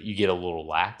too, but you get a little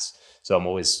lax. So I'm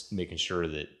always making sure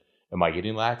that, am I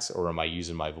getting lax, or am I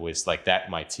using my voice like that?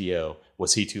 My TO,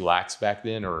 was he too lax back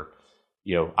then? Or,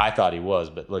 I thought he was,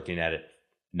 but looking at it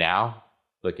now,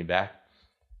 looking back,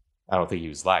 I don't think he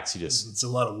was lax. It's a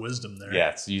lot of wisdom there.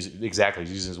 Yeah, exactly.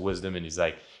 He's using his wisdom, and he's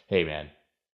like, "Hey man,"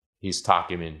 he's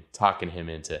talking him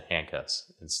into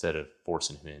handcuffs instead of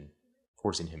forcing him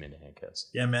into handcuffs.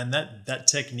 Yeah, man, that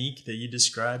technique that you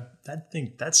described,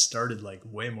 that started like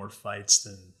way more fights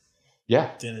than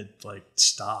it like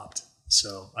stopped.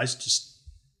 So I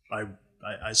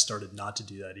started not to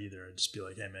do that either. I'd just be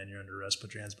like, "Hey man, you're under arrest.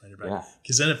 Put your hands behind your back."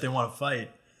 Because then if they want to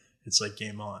fight, it's like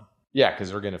game on. Yeah, because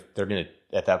they're gonna they're gonna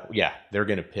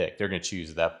pick, they're gonna choose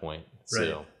at that point.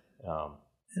 So, right.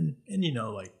 And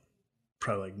like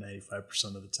probably like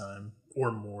 95% of the time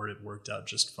or more, it worked out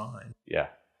just fine. Yeah.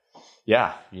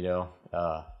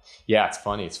 It's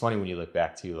funny. It's funny when you look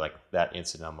back to like that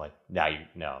incident. I'm like,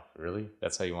 no, really?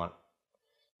 That's how you want,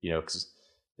 because,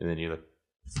 and then you look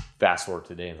fast forward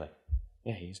today and like,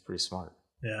 yeah, he's pretty smart.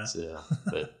 Yeah. So,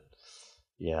 but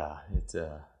yeah,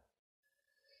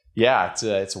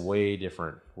 it's way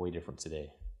different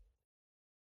today.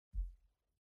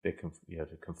 To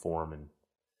conform, and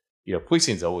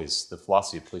policing's always, the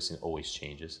philosophy of policing always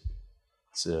changes.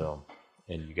 So,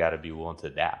 and you got to be willing to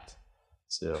adapt.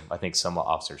 So I think some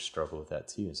officers struggle with that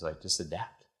too. It's like, just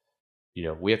adapt.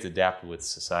 We have to adapt with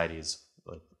society's,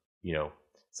 like,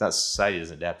 It's not society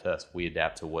doesn't adapt to us. We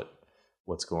adapt to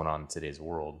what's going on in today's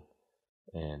world.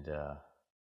 And,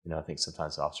 I think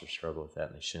sometimes officers struggle with that,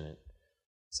 and they shouldn't.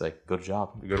 It's like, go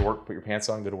to work, put your pants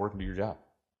on, go to work and do your job.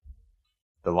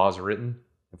 The laws are written,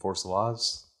 enforce the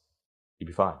laws, you'll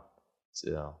be fine.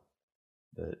 So,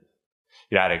 but,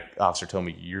 I had an officer tell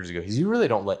me years ago, you really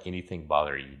don't let anything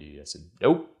bother you, do you? I said,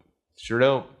 nope, sure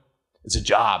don't. It's a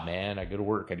job, man. I go to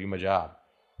work, I do my job.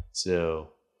 So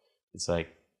it's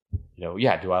like,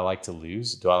 do I like to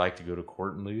lose? Do I like to go to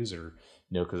court and lose? Or,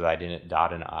 because I didn't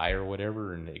dot an I or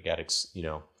whatever, and it got,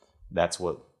 that's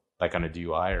what, like on a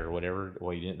DUI or whatever,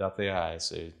 well, you didn't dot the I,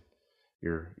 so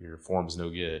your form's no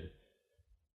good.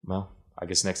 Well, I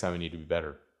guess next time I need to be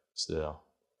better. So,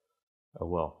 oh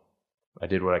well, I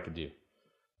did what I could do.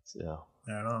 So,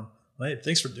 right on. Well, hey,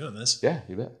 thanks for doing this. Yeah,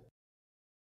 you bet.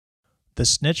 The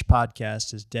Snitch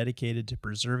Podcast is dedicated to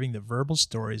preserving the verbal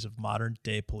stories of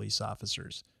modern-day police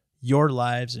officers, your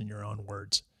lives in your own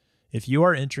words. If you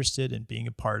are interested in being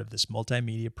a part of this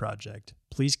multimedia project,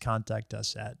 please contact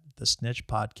us at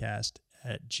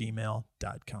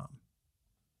thesnitchpodcast@gmail.com.